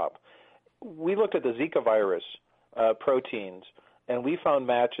dramatic drop. We looked at the Zika virus proteins, and we found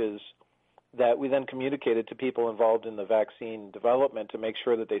matches that we then communicated to people involved in the vaccine development to make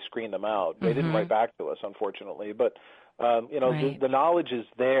sure that they screened them out. They didn't write back to us, unfortunately, but the knowledge is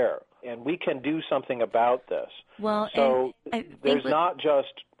there, and we can do something about this. Well, so there's not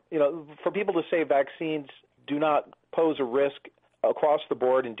just, for people to say vaccines do not pose a risk across the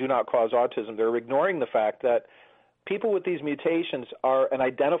board and do not cause autism, they're ignoring the fact that people with these mutations are an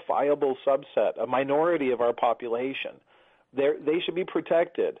identifiable subset, a minority of our population. They should be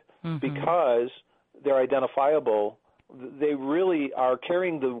protected because they're identifiable. They really are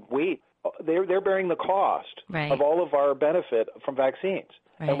carrying the weight. They're bearing the cost of all of our benefit from vaccines,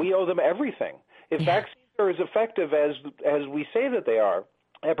 and we owe them everything. If vaccines are as effective as we say that they are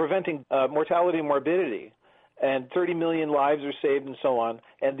at preventing mortality and morbidity, and 30 million lives are saved and so on,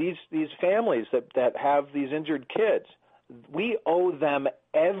 and these families that have these injured kids, we owe them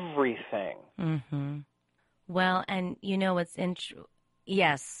everything. Well, and what's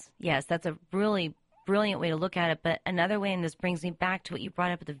yes, that's a really brilliant way to look at it. But another way, and this brings me back to what you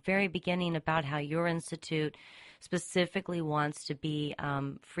brought up at the very beginning about how your institute specifically wants to be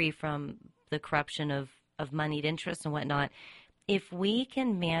free from the corruption of moneyed interest and whatnot. If we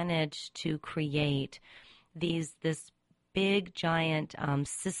can manage to create this big giant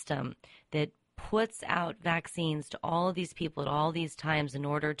system that puts out vaccines to all of these people at all these times in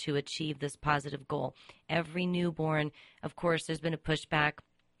order to achieve this positive goal. Every newborn, of course, there's been a pushback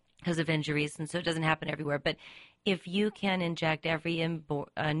because of injuries, and so it doesn't happen everywhere. But if you can inject every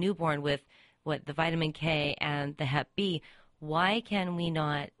newborn with the vitamin K and the Hep B, why can we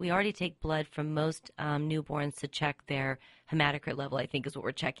not? We already take blood from most newborns to check their hematocrit level, I think is what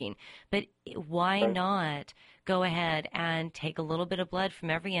we're checking. But why not go ahead and take a little bit of blood from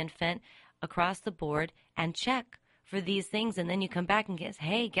every infant across the board and check for these things, and then you come back and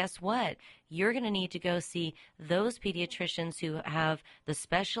guess what? You're going to need to go see those pediatricians who have the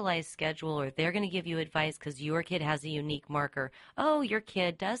specialized schedule, or they're going to give you advice because your kid has a unique marker. Oh, your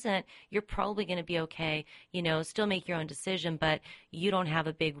kid doesn't. You're probably going to be okay. Still make your own decision, but you don't have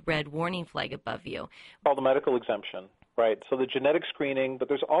a big red warning flag above you. Called the medical exemption, right? So the genetic screening, but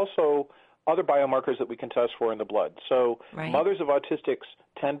there's also other biomarkers that we can test for in the blood. So mothers of autistics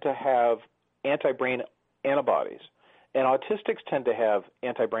tend to have anti-brain antibodies, and autistics tend to have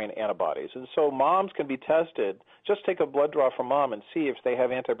anti-brain antibodies. And so moms can be tested. Just take a blood draw from mom and see if they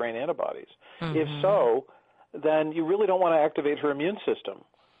have anti-brain antibodies. If so, then you really don't want to activate her immune system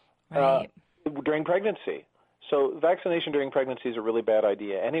during pregnancy. So vaccination during pregnancy is a really bad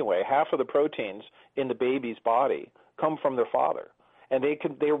idea anyway. Half of the proteins in the baby's body come from their father, and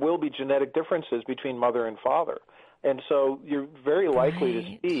there will be genetic differences between mother and father. And so you're very likely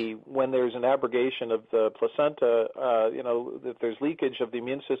to see when there's an abrogation of the placenta, if there's leakage of the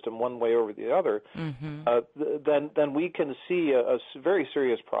immune system one way over the other, then we can see a very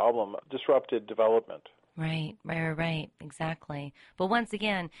serious problem, disrupted development. Right. Exactly. But once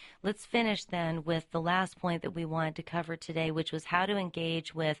again, let's finish then with the last point that we wanted to cover today, which was how to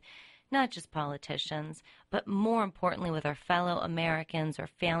engage with not just politicians, but more importantly with our fellow Americans, our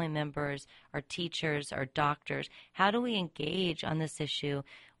family members, our teachers, our doctors. How do we engage on this issue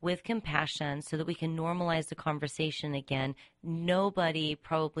with compassion so that we can normalize the conversation again? Nobody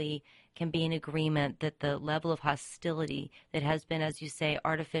probably can be in agreement that the level of hostility that has been, as you say,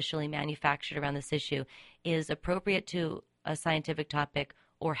 artificially manufactured around this issue is appropriate to a scientific topic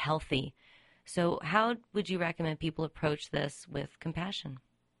or healthy. So how would you recommend people approach this with compassion?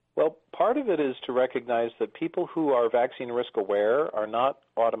 Well, part of it is to recognize that people who are vaccine risk aware are not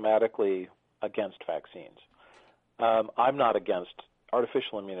automatically against vaccines. I'm not against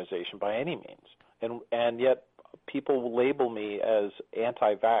artificial immunization by any means, and yet people label me as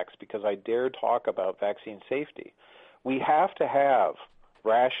anti-vax because I dare talk about vaccine safety. We have to have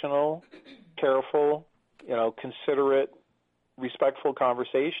rational, careful, considerate, respectful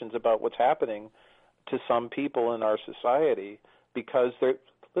conversations about what's happening to some people in our society because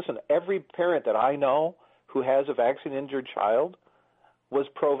listen, every parent that I know who has a vaccine-injured child was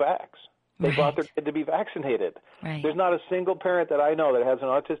pro-vax. They brought their kid to be vaccinated. There's not a single parent that I know that has an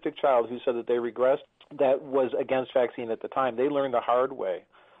autistic child who said that they regressed that was against vaccine at the time. They learned the hard way.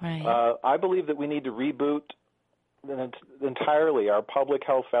 I believe that we need to reboot entirely our public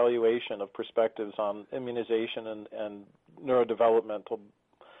health valuation of perspectives on immunization and neurodevelopmental.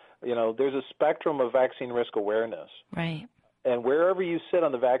 There's a spectrum of vaccine risk awareness. And wherever you sit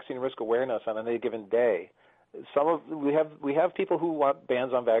on the vaccine risk awareness on any given day, we have people who want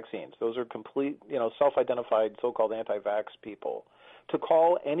bans on vaccines. Those are complete, self-identified so-called anti-vax people. To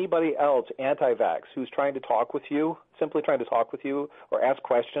call anybody else anti-vax who's trying to talk with you, simply trying to talk with you or ask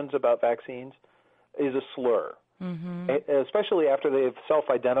questions about vaccines, is a slur. Especially after they've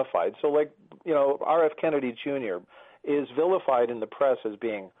self-identified. So, R.F. Kennedy Jr. is vilified in the press as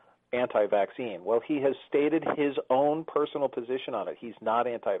being anti-vaccine. Well, he has stated his own personal position on it. He's not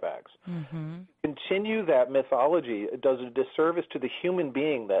anti-vax. Continue that mythology. It does a disservice to the human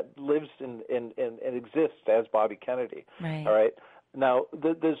being that lives and exists as Bobby Kennedy. All right. Now,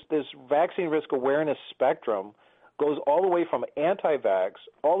 this vaccine risk awareness spectrum goes all the way from anti-vax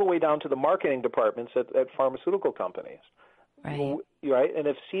all the way down to the marketing departments at pharmaceutical companies. Right. Right? And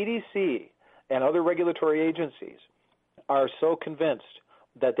if CDC and other regulatory agencies are so convinced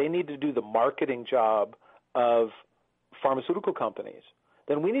that they need to do the marketing job of pharmaceutical companies,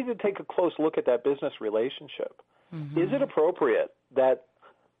 then we need to take a close look at that business relationship. Mm-hmm. Is it appropriate that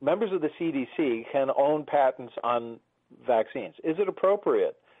members of the CDC can own patents on vaccines? Is it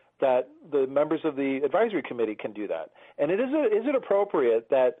appropriate that the members of the advisory committee can do that? And is it appropriate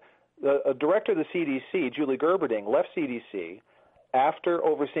that a director of the CDC, Julie Gerberding, left CDC after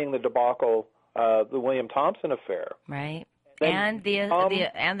overseeing the debacle, the William Thompson affair? Right. And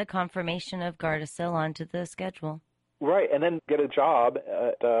the confirmation of Gardasil onto the schedule. Right, and then get a job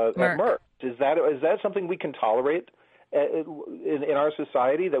at Merck. Is that something we can tolerate in our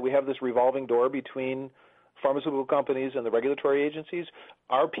society, that we have this revolving door between pharmaceutical companies and the regulatory agencies?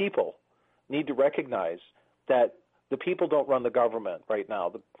 Our people need to recognize that the people don't run the government right now.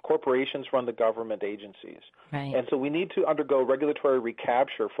 The corporations run the government agencies. Right. And so we need to undergo regulatory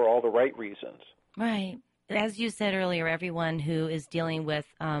recapture for all the right reasons. Right. As you said earlier, everyone who is dealing with,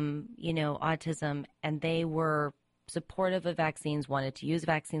 autism, and they were supportive of vaccines, wanted to use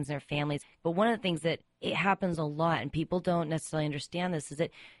vaccines in their families. But one of the things that it happens a lot, and people don't necessarily understand this, is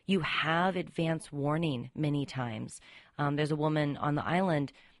that you have advance warning many times. There's a woman on the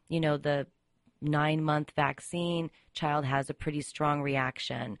island, the 9-month vaccine, child has a pretty strong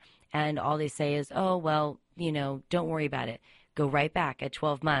reaction. And all they say is, oh, well, don't worry about it. Go right back at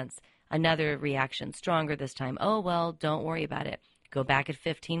 12 months. Another reaction, stronger this time. Oh, well, don't worry about it. Go back at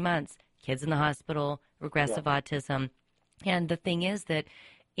 15 months. Kids in the hospital, regressive autism. And the thing is that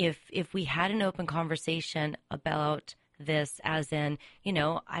if we had an open conversation about this, as in,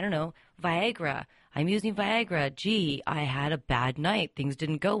 I don't know, Viagra. I'm using Viagra. Gee, I had a bad night. Things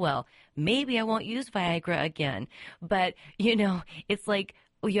didn't go well. Maybe I won't use Viagra again. But, it's like,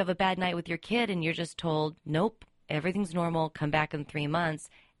 you have a bad night with your kid and you're just told, nope, everything's normal. Come back in 3 months.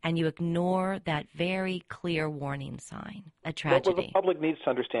 And you ignore that very clear warning sign, a tragedy. What the public needs to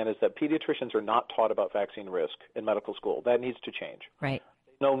understand is that pediatricians are not taught about vaccine risk in medical school. That needs to change. Right.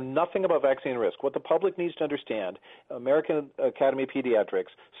 They know nothing about vaccine risk. What the public needs to understand, American Academy of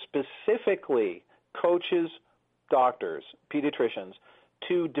Pediatrics specifically coaches doctors, pediatricians,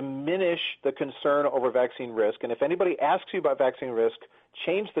 to diminish the concern over vaccine risk. And if anybody asks you about vaccine risk,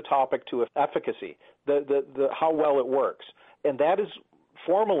 change the topic to efficacy, the how well it works. And that is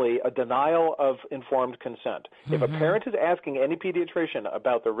formally a denial of informed consent. Mm-hmm. If a parent is asking any pediatrician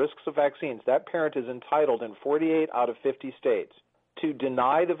about the risks of vaccines, that parent is entitled in 48 out of 50 states to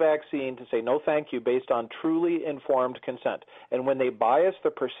deny the vaccine, to say no thank you, based on truly informed consent. And when they bias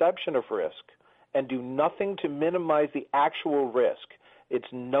the perception of risk and do nothing to minimize the actual risk, it's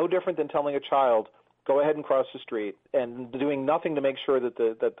no different than telling a child, go ahead and cross the street, and doing nothing to make sure that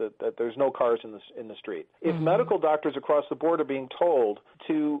there's no cars in the street. If Mm-hmm. medical doctors across the board are being told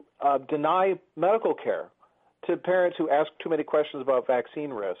to deny medical care to parents who ask too many questions about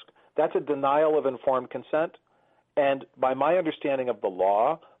vaccine risk, that's a denial of informed consent. And by my understanding of the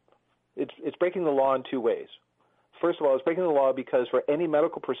law, it's breaking the law in two ways. First of all, it's breaking the law because for any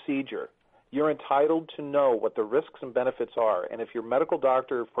medical procedure, you're entitled to know what the risks and benefits are. And if your medical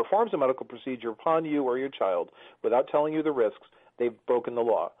doctor performs a medical procedure upon you or your child without telling you the risks, they've broken the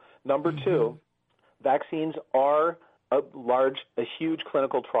law. Number Mm-hmm. two, vaccines are a huge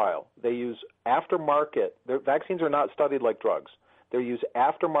clinical trial. They use aftermarket. Vaccines are not studied like drugs. They use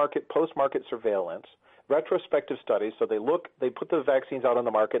aftermarket, post-market surveillance, retrospective studies. So they put the vaccines out on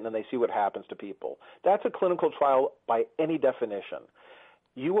the market and then they see what happens to people. That's a clinical trial by any definition.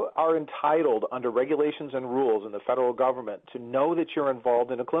 You are entitled under regulations and rules in the federal government to know that you're involved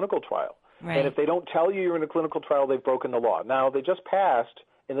in a clinical trial. Right. And if they don't tell you you're in a clinical trial, they've broken the law. Now, they just passed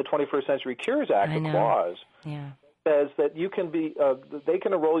in the 21st Century Cures Act a clause that says that you can they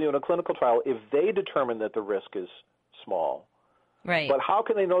can enroll you in a clinical trial if they determine that the risk is small. Right. But how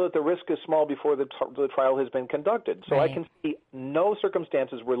can they know that the risk is small before the trial has been conducted? So I can see no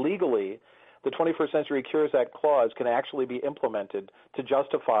circumstances where legally the 21st Century Cures Act clause can actually be implemented to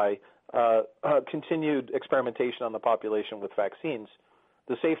justify continued experimentation on the population with vaccines,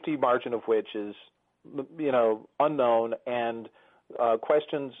 the safety margin of which is, unknown, and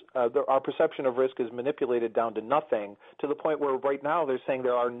questions. Our perception of risk is manipulated down to nothing, to the point where right now they're saying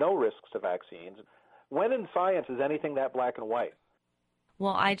there are no risks to vaccines. When in science is anything that black and white?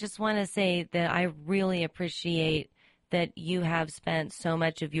 Well, I just want to say that I really appreciate that you have spent so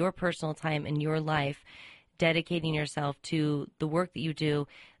much of your personal time in your life dedicating yourself to the work that you do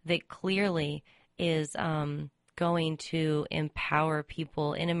that clearly is going to empower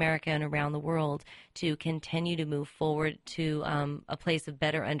people in America and around the world to continue to move forward to a place of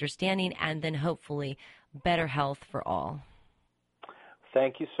better understanding and then hopefully better health for all.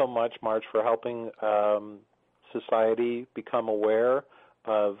 Thank you so much, Marge, for helping society become aware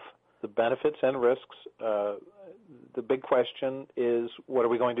of the benefits and risks. The big question is, what are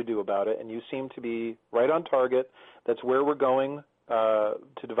we going to do about it? And you seem to be right on target. That's where we're going,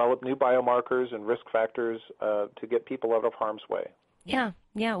 to develop new biomarkers and risk factors to get people out of harm's way. Yeah,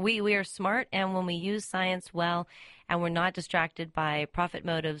 we are smart, and when we use science well and we're not distracted by profit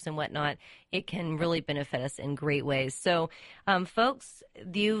motives and whatnot, it can really benefit us in great ways. So, folks,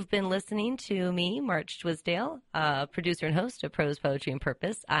 you've been listening to me, Marge Twisdale, producer and host of Prose, Poetry, and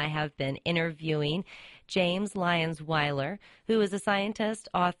Purpose. I have been interviewing James Lyons Weiler, who is a scientist,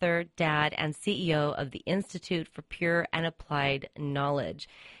 author, dad, and CEO of the Institute for Pure and Applied Knowledge.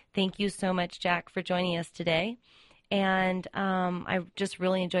 Thank you so much, Jack, for joining us today. And I just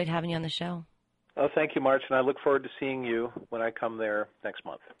really enjoyed having you on the show. Oh, thank you, Marge, and I look forward to seeing you when I come there next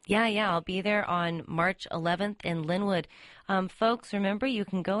month. Yeah, I'll be there on March 11th in Linwood. Folks, remember, you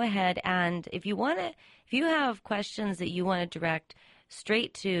can go ahead and if you have questions that you want to direct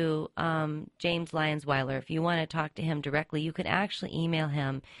straight to James Lyons Weiler, if you want to talk to him directly, you can actually email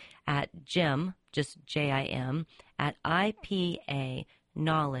him at Jim, just Jim, at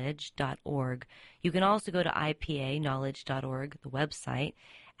IPAKnowledge.org. You can also go to IPAKnowledge.org, the website,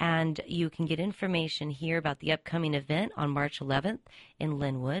 and you can get information here about the upcoming event on March 11th in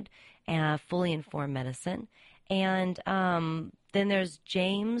Linwood, Fully Informed Medicine. And then there's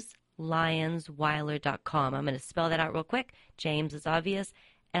JamesLyonsWeiler.com. I'm going to spell that out real quick. James is obvious,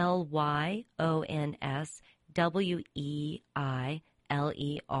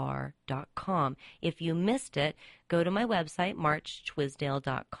 LYONSWEILER.com. If you missed it, go to my website,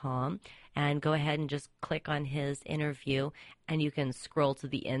 marchtwisdale.com, and go ahead and just click on his interview, and you can scroll to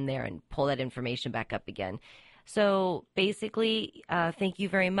the end there and pull that information back up again. So basically, thank you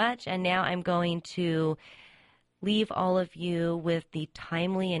very much, and now I'm going to leave all of you with the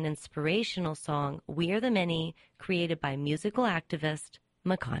timely and inspirational song, We Are the Many, created by musical activist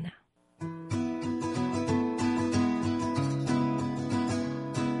Makana.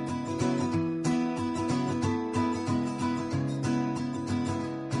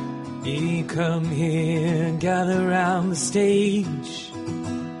 Ye come here and gather round the stage.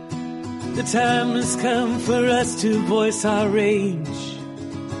 The time has come for us to voice our rage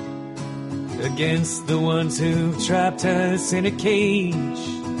against the ones who've trapped us in a cage,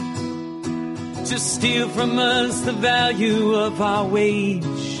 to steal from us the value of our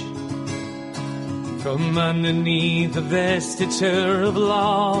wage, from underneath the vestiture of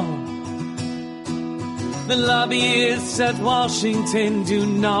law. The lobbyists at Washington do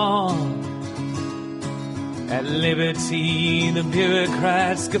gnaw. At liberty, the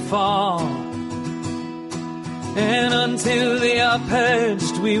bureaucrats guffaw. And until they are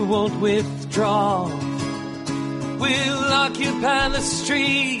purged, we won't withdraw. We'll occupy the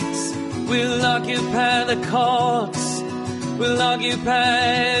streets, we'll occupy the courts, we'll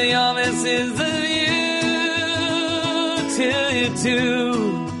occupy the offices of you, till you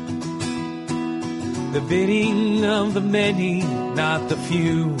do the bidding of the many, not the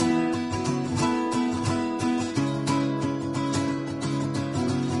few.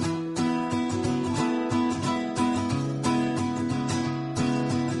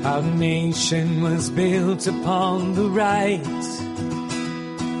 Our nation was built upon the right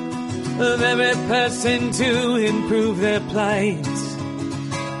of every person to improve their plight.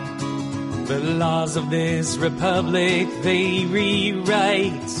 The laws of this republic they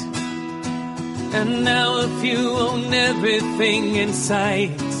rewrite, and now a few own everything in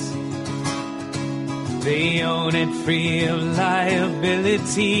sight. They own it free of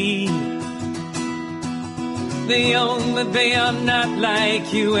liability. They own that they are not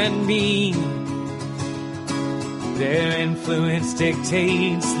like you and me. Their influence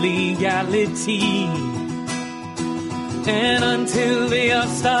dictates legality. And until they are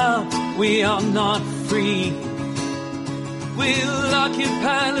stopped, we are not free. We'll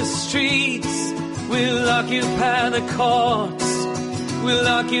occupy the streets, we'll occupy the courts, we'll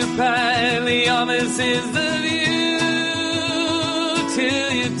occupy the offices of you,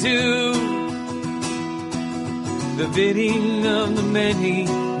 till you do the bidding of the many,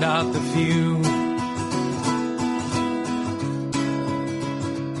 not the few.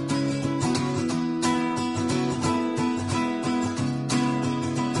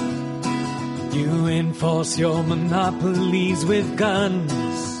 You enforce your monopolies with guns,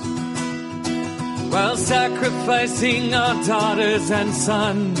 while sacrificing our daughters and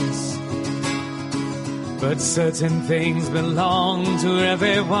sons. but certain things belong to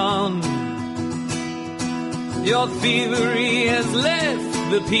everyone. Your thievery has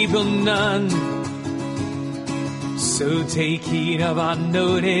left the people none. So take heed of our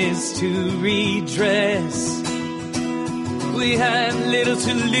notice to redress. We have little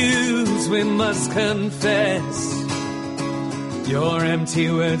to lose, we must confess. Your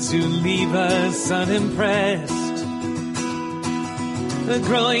empty words do leave us unimpressed. A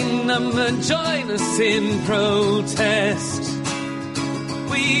growing number join us in protest.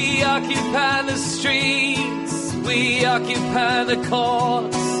 We occupy the streets, we occupy the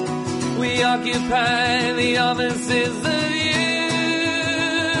courts, we occupy the offices of you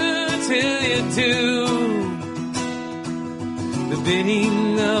till you do the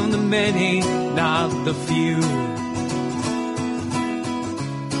bidding of the many, not the few.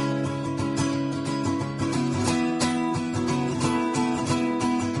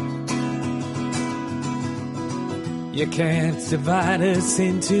 You can't divide us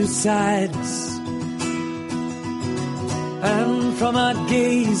into sides, and from our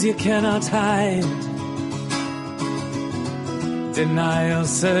gaze you cannot hide. Denial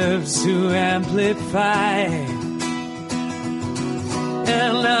serves to amplify,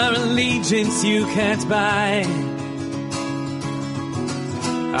 and our allegiance you can't buy.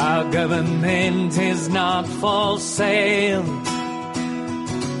 Our government is not for sale.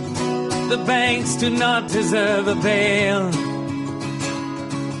 The banks do not deserve a bail.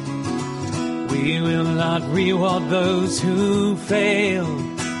 We will not reward those who fail.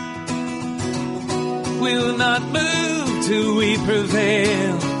 We will not move till we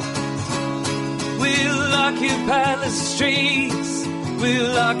prevail. We'll occupy the streets,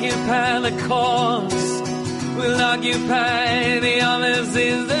 we'll occupy the courts, we'll occupy the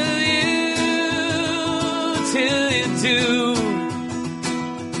offices of you till you do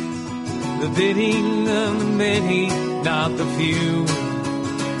the bidding of the many, not the few.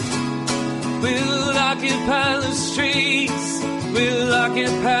 We'll occupy the streets, we'll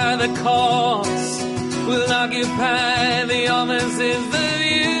occupy the courts, we'll occupy the offices of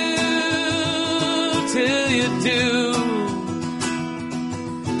you till you do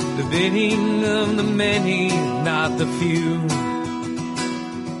the bidding of the many, not the few.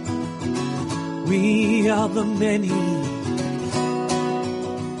 We are the many,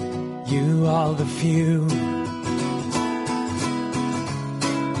 you are the few.